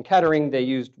Memorial Sloan Kettering, they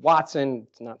used Watson.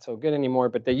 It's not so good anymore,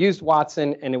 but they used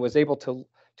Watson and it was able to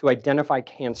identify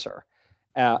cancer.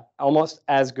 Almost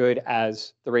as good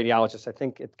as the radiologist. I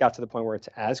think it got to the point where it's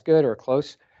as good or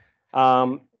close.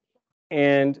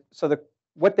 And so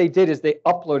what they did is they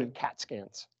uploaded CAT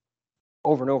scans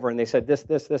over and over, and they said this,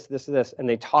 and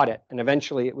they taught it, and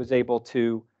eventually it was able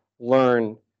to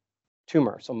learn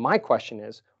tumor. So my question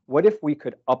is, what if we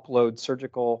could upload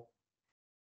surgical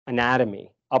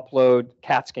anatomy, upload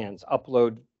CAT scans,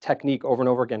 upload technique over and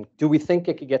over again? Do we think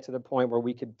it could get to the point where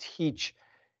we could teach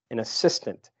an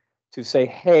assistant to say,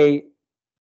 hey,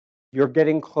 you're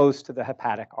getting close to the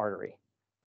hepatic artery.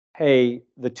 Hey,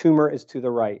 the tumor is to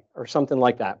the right, or something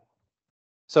like that.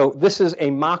 So this is a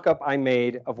mock-up I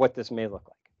made of what this may look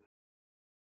like.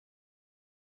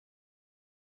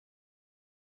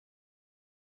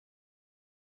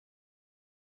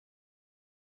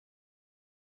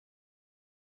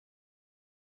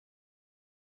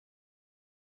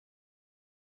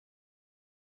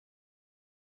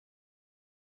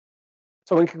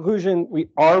 So in conclusion, we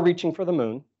are reaching for the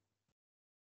moon.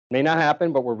 May not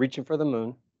happen, but we're reaching for the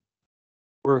moon.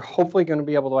 We're hopefully going to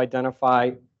be able to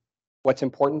identify what's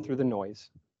important through the noise.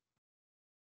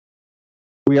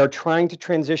 We are trying to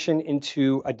transition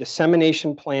into a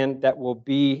dissemination plan that will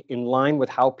be in line with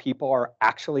how people are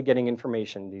actually getting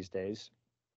information these days.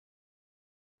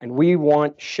 And we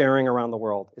want sharing around the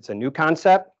world. It's a new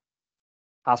concept.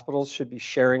 Hospitals should be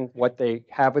sharing what they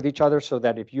have with each other so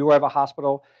that if you have a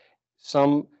hospital,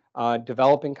 some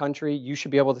developing country, you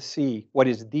should be able to see what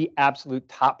is the absolute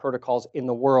top protocols in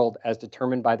the world as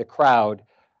determined by the crowd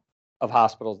of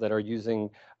hospitals that are using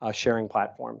a sharing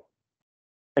platform.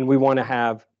 And we want to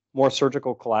have more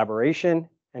surgical collaboration,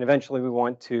 and eventually we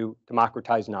want to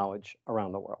democratize knowledge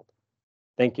around the world.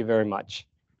 Thank you very much.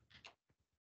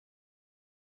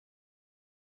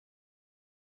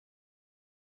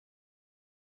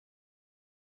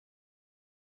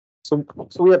 So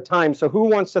we have time. So who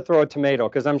wants to throw a tomato?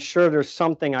 Because I'm sure there's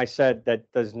something I said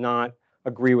that does not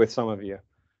agree with some of you.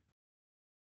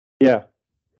 Yeah.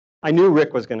 I knew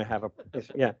Rick was going to have a,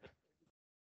 yeah.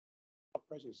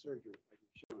 Surgery, like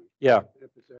you're showing. Yeah.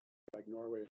 Like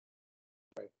Norway.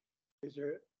 Right. Is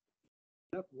there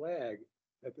enough lag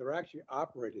that they're actually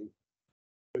operating?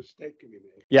 A mistake can be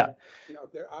made. Yeah. You know,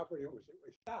 if they're operating, we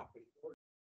stop.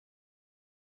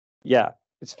 Yeah.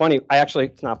 It's funny.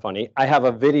 It's not funny. I have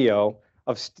a video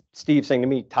of Steve saying to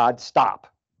me, Todd,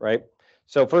 stop, right?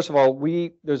 So first of all,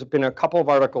 there's been a couple of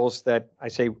articles that I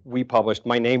say we published.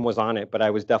 My name was on it, but I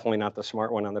was definitely not the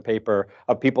smart one on the paper,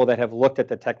 of people that have looked at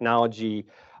the technology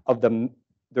of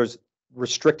there's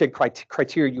restricted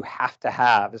criteria you have to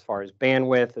have as far as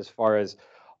bandwidth, as far as,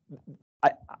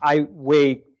 I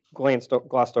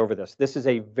glossed over this. This is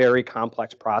a very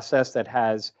complex process that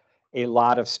has a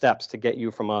lot of steps to get you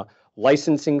from a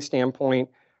licensing standpoint,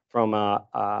 from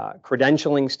a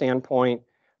credentialing standpoint,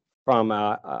 from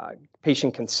a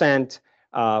patient consent,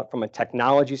 from a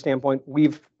technology standpoint.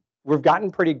 We've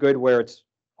gotten pretty good where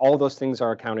all those things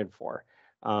are accounted for.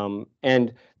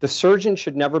 And the surgeon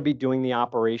should never be doing the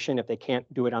operation if they can't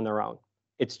do it on their own.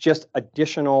 It's just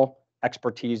additional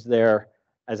expertise there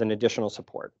as an additional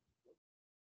support.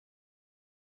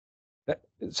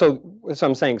 So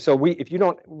I'm saying, so we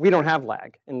don't have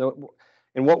lag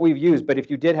in what we've used, but if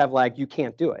you did have lag, you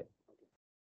can't do it.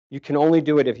 You can only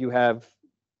do it if you have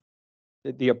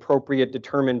the appropriate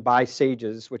determined by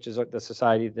SAGES, which is the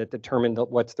society that determined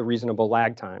what's the reasonable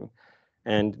lag time.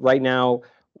 And right now,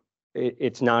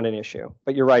 it's not an issue.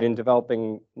 But you're right, in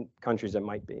developing countries, it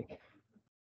might be.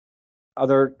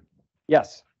 Other,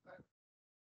 yes.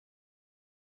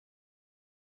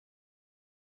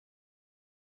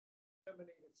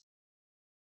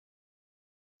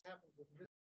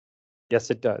 Yes,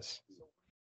 it does.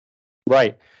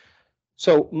 Right.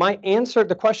 So my answer,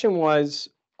 the question was,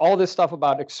 all this stuff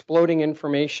about exploding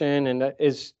information and that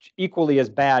is equally as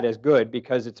bad as good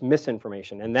because it's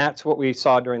misinformation. And that's what we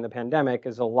saw during the pandemic,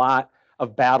 is a lot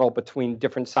of battle between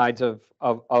different sides of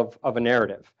a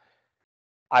narrative.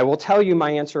 I will tell you my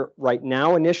answer right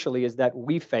now initially is that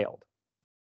we failed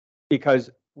because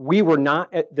we were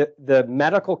not, the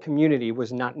medical community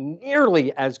was not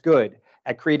nearly as good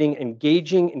at creating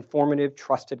engaging, informative,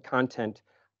 trusted content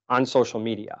on social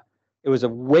media. It was a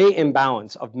way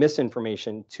imbalance of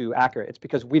misinformation to accurate. It's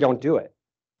because we don't do it.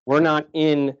 We're not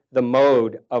in the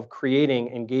mode of creating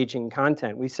engaging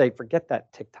content. We say, forget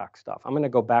that TikTok stuff. I'm going to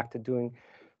go back to doing.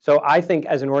 So I think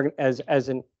as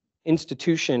an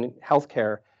institution,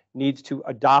 healthcare needs to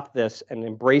adopt this and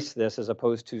embrace this as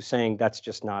opposed to saying that's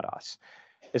just not us.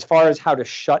 As far as how to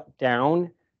shut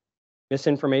down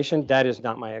misinformation, that is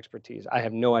not my expertise. I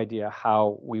have no idea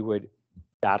how we would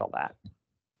battle that.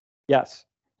 Yes.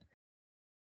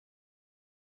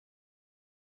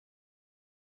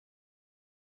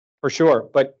 For sure,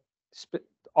 but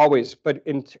always. But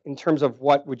in terms of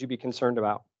what would you be concerned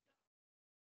about?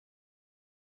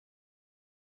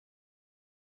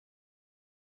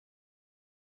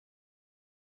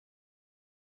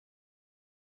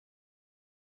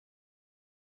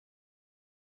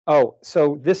 Oh,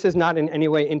 so this is not in any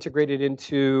way integrated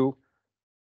into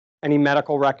any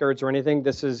medical records or anything.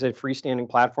 This is a freestanding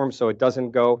platform, so it doesn't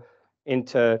go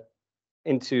into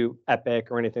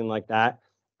Epic or anything like that.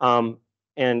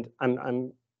 And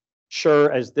I'm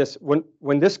sure as this,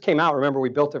 when this came out, remember we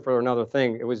built it for another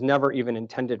thing. It was never even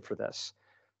intended for this.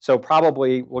 So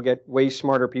probably we'll get way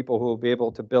smarter people who will be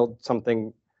able to build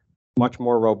something much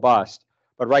more robust.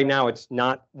 But right now it's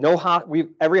not,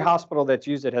 every hospital that's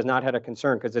used it has not had a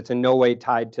concern because it's in no way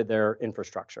tied to their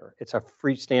infrastructure. It's a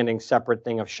freestanding separate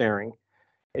thing of sharing.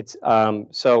 It's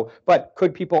but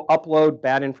could people upload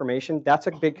bad information? That's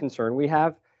a big concern we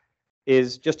have,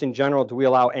 is just in general, do we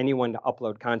allow anyone to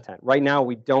upload content? Right now,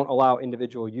 we don't allow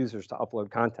individual users to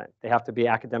upload content. They have to be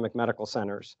academic medical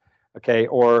centers, okay?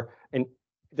 And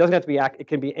it doesn't have to be, it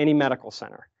can be any medical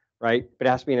center, right? But it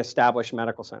has to be an established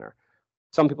medical center.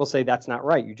 Some people say that's not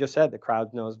right. You just said the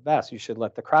crowd knows best. You should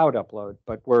let the crowd upload.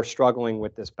 But we're struggling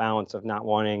with this balance of not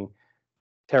wanting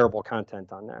terrible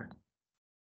content on there.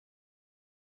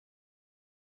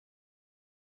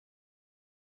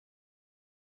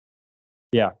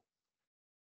 Yeah.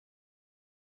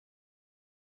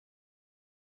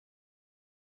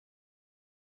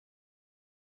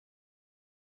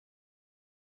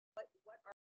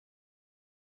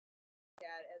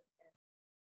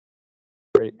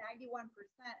 Great. 91%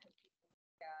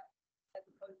 as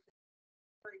opposed to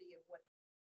 30 of what.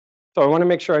 So I want to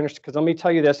make sure I understand, because let me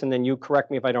tell you this, and then you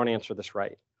correct me if I don't answer this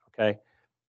right, okay?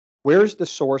 Where's the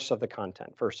source of the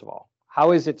content, first of all?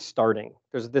 How is it starting?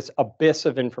 There's this abyss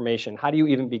of information. How do you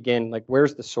even begin? Like,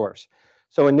 where's the source?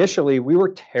 So initially, we were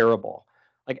terrible.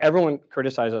 Like, everyone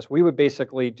criticized us. We would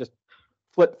basically just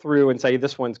flip through and say,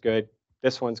 this one's good,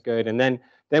 this one's good. And then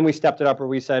we stepped it up where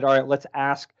we said, all right, let's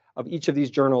ask of each of these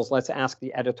journals, let's ask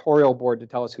the editorial board to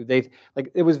tell us who they,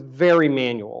 like, it was very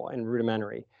manual and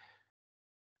rudimentary.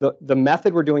 The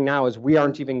method we're doing now is we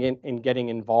aren't even in getting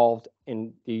involved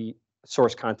in the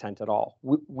source content at all.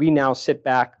 We now sit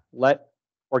back, let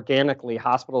organically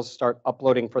hospitals start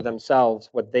uploading for themselves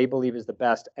what they believe is the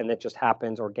best, and it just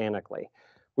happens organically.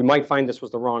 We might find this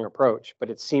was the wrong approach, but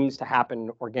it seems to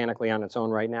happen organically on its own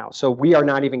right now. So we are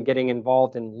not even getting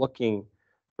involved in looking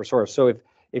for source. So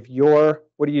if you're,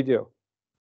 what do you do?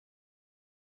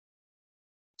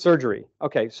 Surgery.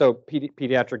 Okay, so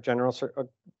pediatric general,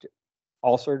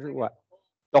 all surgery, what?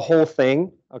 The whole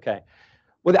thing? Okay.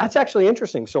 Well, that's actually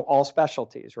interesting. So all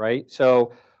specialties, right?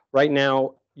 So right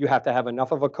now you have to have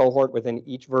enough of a cohort within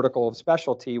each vertical of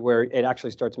specialty where it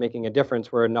actually starts making a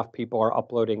difference, where enough people are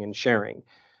uploading and sharing.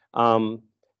 And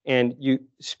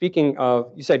speaking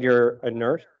of, you said you're a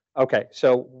nurse? Okay,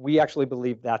 so we actually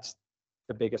believe that's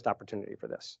the biggest opportunity for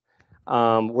this.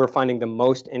 We're finding the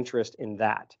most interest in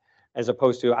that, as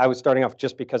opposed to, I was starting off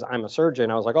just because I'm a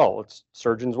surgeon. I was like, oh,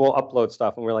 surgeons will upload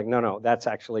stuff. And we're like, no, that's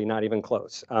actually not even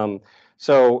close.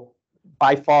 So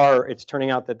by far, it's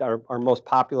turning out that our most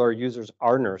popular users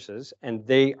are nurses. And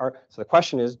so the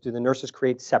question is, do the nurses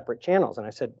create separate channels? And I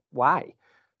said, why?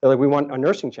 They're like, we want a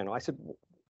nursing channel. I said,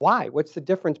 why? What's the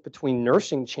difference between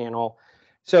nursing channel?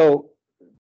 So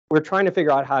we're trying to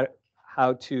figure out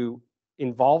how to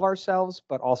involve ourselves,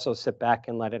 but also sit back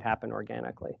and let it happen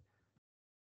organically.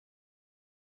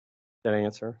 Did I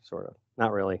answer? Sort of.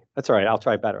 Not really. That's all right. I'll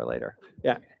try better later.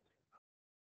 Yeah.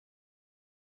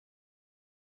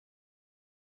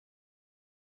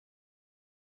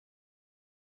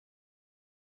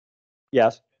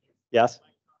 Yes. Yes.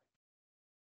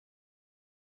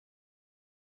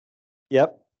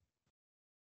 Yep.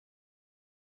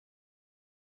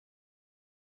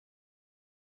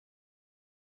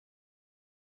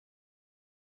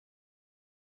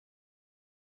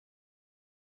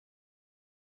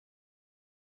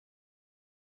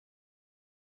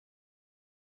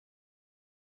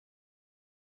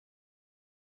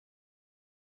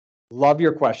 Love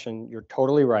your question. You're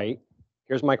totally right.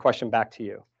 Here's my question back to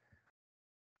you.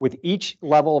 With each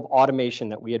level of automation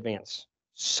that we advance,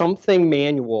 something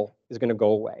manual is going to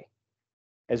go away.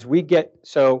 As we get,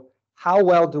 so how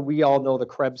well do we all know the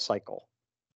Krebs cycle?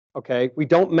 Okay, we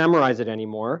don't memorize it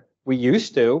anymore. We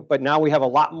used to, but now we have a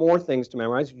lot more things to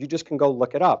memorize. You just can go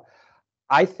look it up.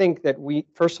 I think that we,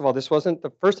 first of all, this wasn't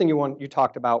the first thing you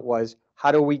talked about was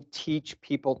how do we teach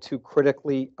people to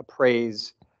critically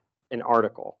appraise an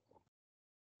article?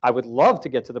 I would love to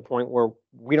get to the point where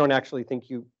we don't actually think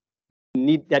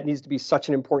that needs to be such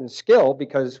an important skill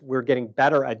because we're getting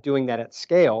better at doing that at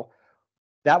scale.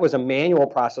 That was a manual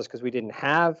process because we didn't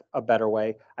have a better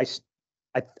way. I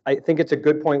think it's a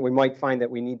good point. We might find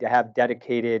that we need to have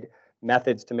dedicated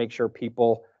methods to make sure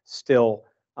people still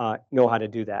know how to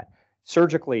do that.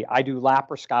 Surgically, I do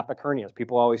laparoscopic hernias.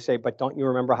 People always say, but don't you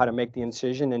remember how to make the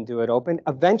incision and do it open?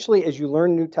 Eventually, as you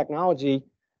learn new technology,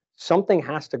 something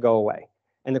has to go away.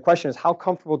 And the question is, how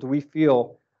comfortable do we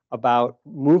feel about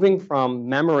moving from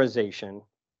memorization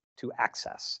to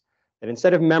access? That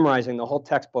instead of memorizing the whole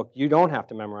textbook, you don't have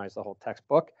to memorize the whole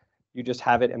textbook. You just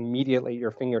have it immediately at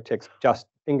your fingertips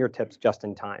just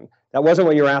in time. That wasn't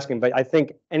what you were asking, but I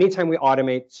think anytime we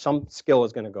automate, some skill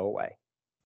is going to go away.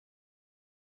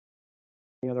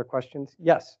 Any other questions?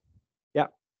 Yes. Yeah.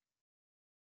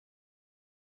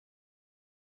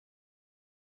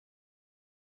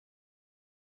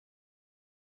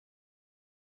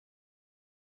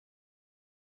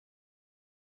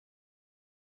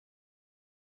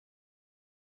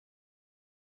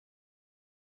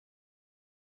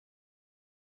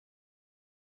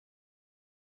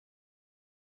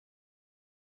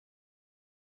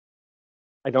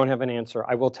 I don't have an answer.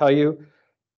 I will tell you,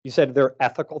 you said there are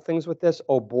ethical things with this.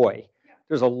 Oh boy,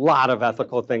 there's a lot of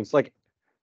ethical things. Like,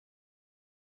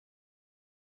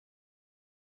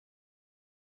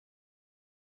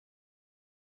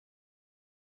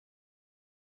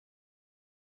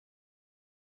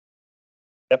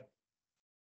 yep.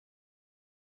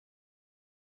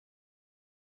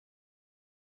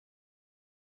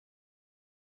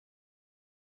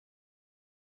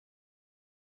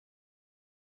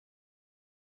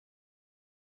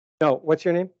 No, what's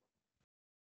your name?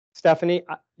 Stephanie,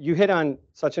 you hit on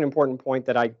such an important point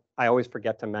that I always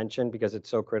forget to mention because it's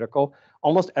so critical.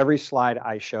 Almost every slide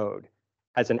I showed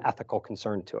has an ethical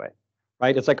concern to it,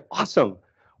 right? It's like, awesome,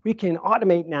 we can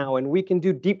automate now and we can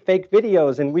do deep fake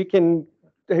videos and we can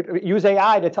use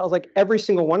AI to tell us, like, every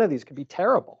single one of these could be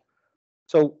terrible.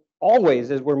 So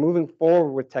always, as we're moving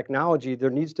forward with technology,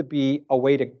 there needs to be a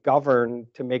way to govern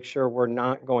to make sure we're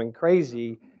not going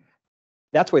crazy.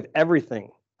 That's with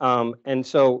everything. And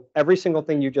so every single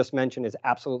thing you just mentioned is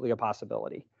absolutely a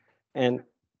possibility. And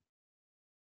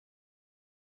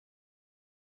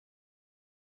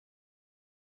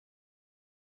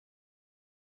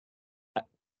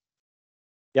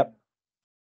yep,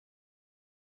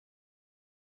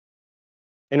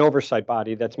 an oversight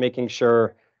body that's making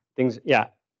sure things, yeah.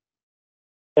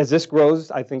 As this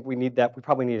grows, I think we need that. We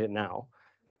probably need it now.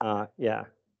 Yeah,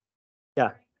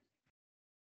 yeah.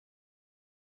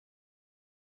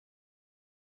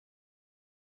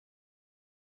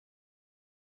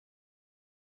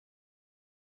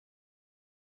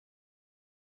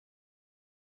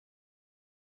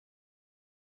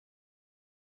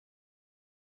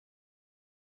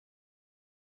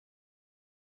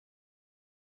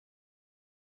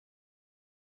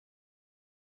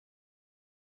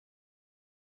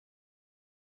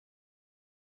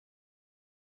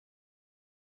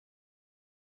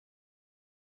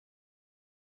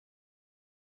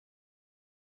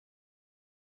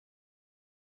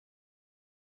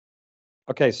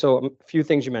 Okay, so a few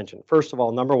things you mentioned. First of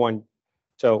all, number one,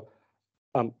 so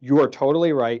you are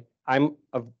totally right. I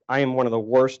am one of the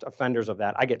worst offenders of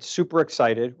that. I get super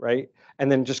excited, right?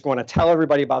 And then just want to tell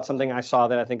everybody about something I saw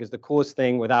that I think is the coolest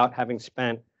thing without having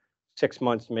spent 6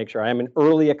 months to make sure. I am an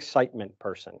early excitement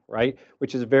person, right?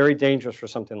 Which is very dangerous for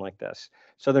something like this.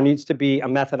 So there needs to be a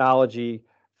methodology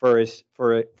for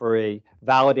a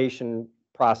validation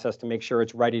process to make sure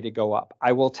it's ready to go up.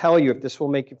 I will tell you if this will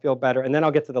make you feel better, and then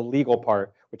I'll get to the legal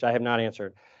part, which I have not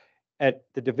answered. At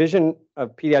the Division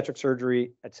of Pediatric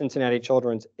Surgery at Cincinnati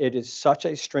Children's, it is such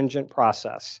a stringent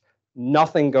process.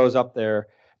 Nothing goes up there.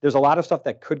 There's a lot of stuff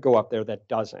that could go up there that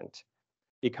doesn't,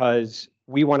 because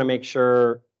we want to make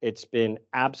sure it's been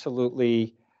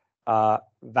absolutely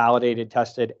validated,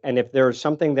 tested. And if there's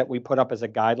something that we put up as a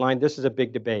guideline, this is a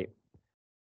big debate.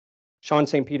 Sean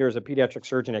St. Peter is a pediatric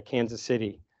surgeon at Kansas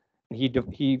City. And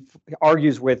he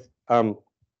argues with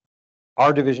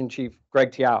our division chief,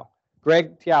 Greg Tiao.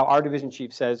 Greg Tiao, our division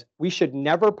chief, says we should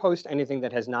never post anything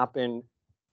that has not been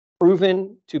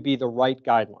proven to be the right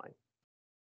guideline.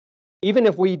 Even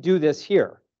if we do this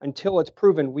here, until it's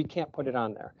proven, we can't put it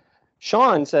on there.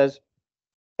 Sean says,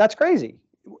 that's crazy.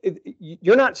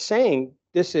 You're not saying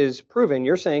this is proven.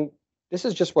 You're saying this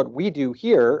is just what we do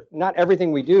here. Not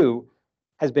everything we do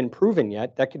has been proven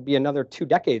yet. That could be another 2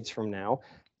 decades from now.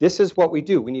 This is what we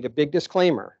do. We need a big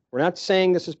disclaimer. We're not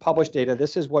saying this is published data.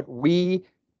 This is what we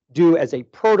do as a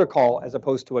protocol as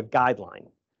opposed to a guideline.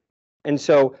 And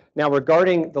so now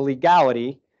regarding the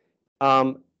legality,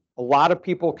 a lot of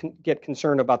people get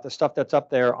concerned about the stuff that's up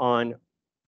there on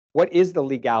what is the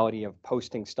legality of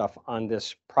posting stuff on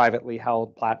this privately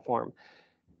held platform.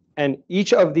 And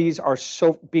each of these are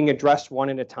so being addressed one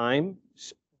at a time.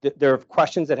 There are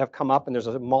questions that have come up, and there's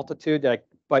a multitude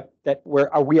but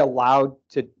where are we allowed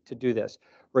to do this?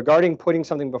 Regarding putting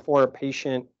something before a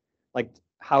patient, like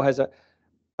how has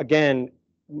again,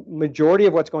 majority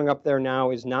of what's going up there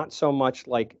now is not so much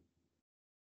like,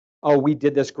 oh, we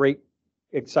did this great,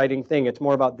 exciting thing. It's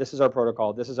more about this is our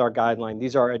protocol, this is our guideline,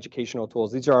 these are our educational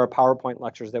tools, these are our PowerPoint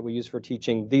lectures that we use for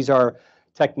teaching, these are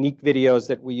technique videos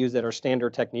that we use that are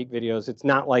standard technique videos. It's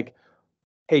not like,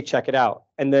 hey, check it out.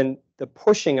 And then the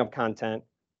pushing of content,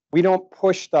 we don't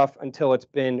push stuff until it's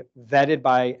been vetted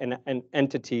by an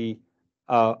entity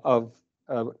of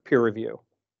peer review.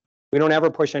 We don't ever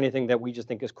push anything that we just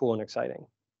think is cool and exciting.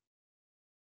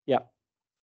 Yeah.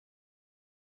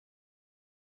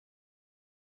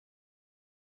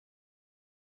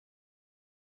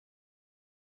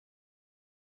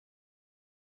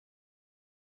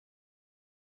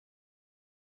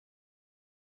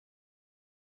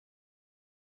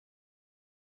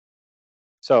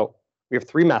 So we have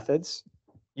 3 methods.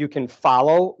 You can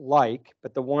follow, like,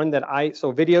 but the one that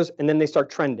so videos, and then they start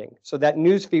trending. So that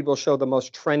news feed will show the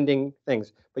most trending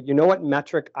things. But you know what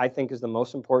metric I think is the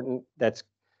most important?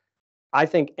 I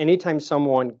think anytime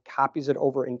someone copies it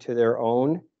over into their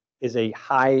own is a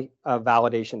high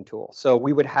validation tool. So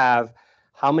we would have,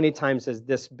 how many times has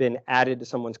this been added to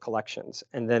someone's collections?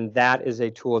 And then that is a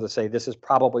tool to say, this is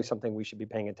probably something we should be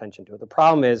paying attention to. The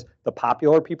problem is the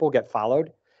popular people get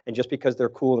followed. And just because they're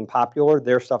cool and popular,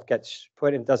 their stuff gets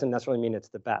put. It doesn't necessarily mean it's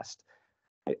the best.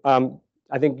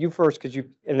 I think you first, because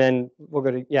and then we'll go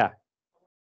to, yeah.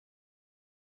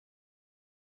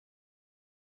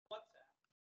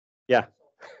 Yeah.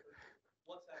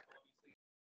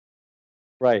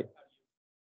 Right.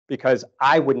 Because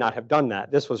I would not have done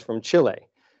that. This was from Chile.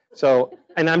 So,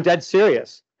 and I'm dead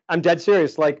serious. I'm dead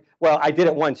serious. Like, well, I did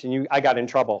it once and I got in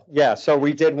trouble. Yeah, so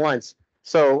we did once.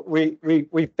 So we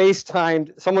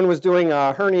FaceTimed, someone was doing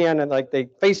a hernia and like they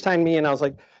FaceTimed me and I was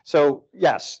like, so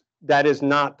yes, that is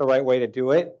not the right way to do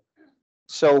it.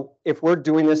 So if we're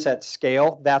doing this at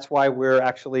scale, that's why we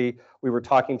were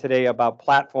talking today about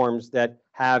platforms that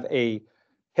have a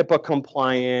HIPAA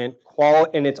compliant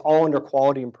and it's all under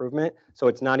quality improvement. So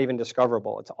it's not even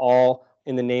discoverable. It's all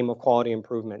in the name of quality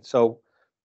improvement. So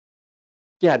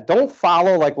yeah, don't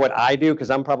follow like what I do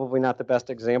because I'm probably not the best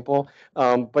example.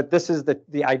 But this is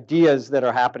the ideas that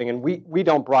are happening, and we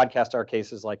don't broadcast our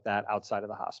cases like that outside of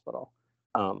the hospital.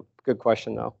 Good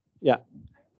question though. Yeah.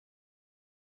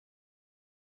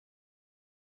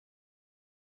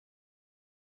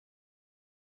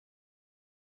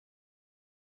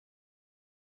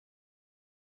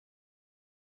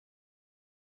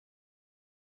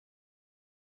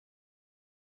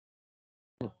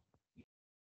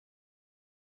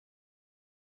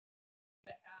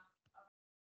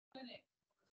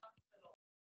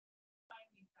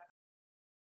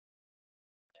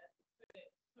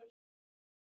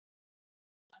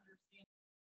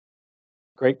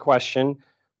 Great question.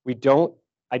 We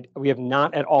have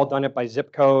not at all done it by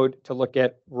zip code to look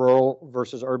at rural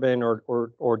versus urban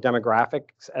or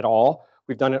demographics at all.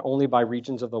 We've done it only by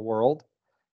regions of the world,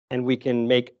 and we can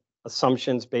make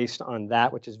assumptions based on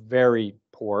that, which is very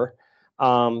poor.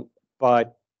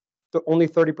 But only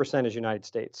 30% is United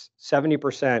States.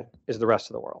 70% is the rest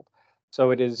of the world.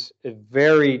 So it is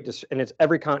and it's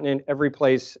every continent, every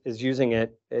place is using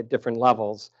it at different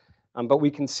levels. But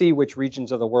we can see which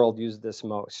regions of the world use this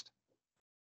most.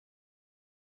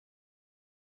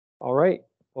 All right.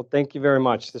 Well, thank you very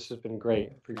much. This has been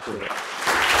great. Appreciate it.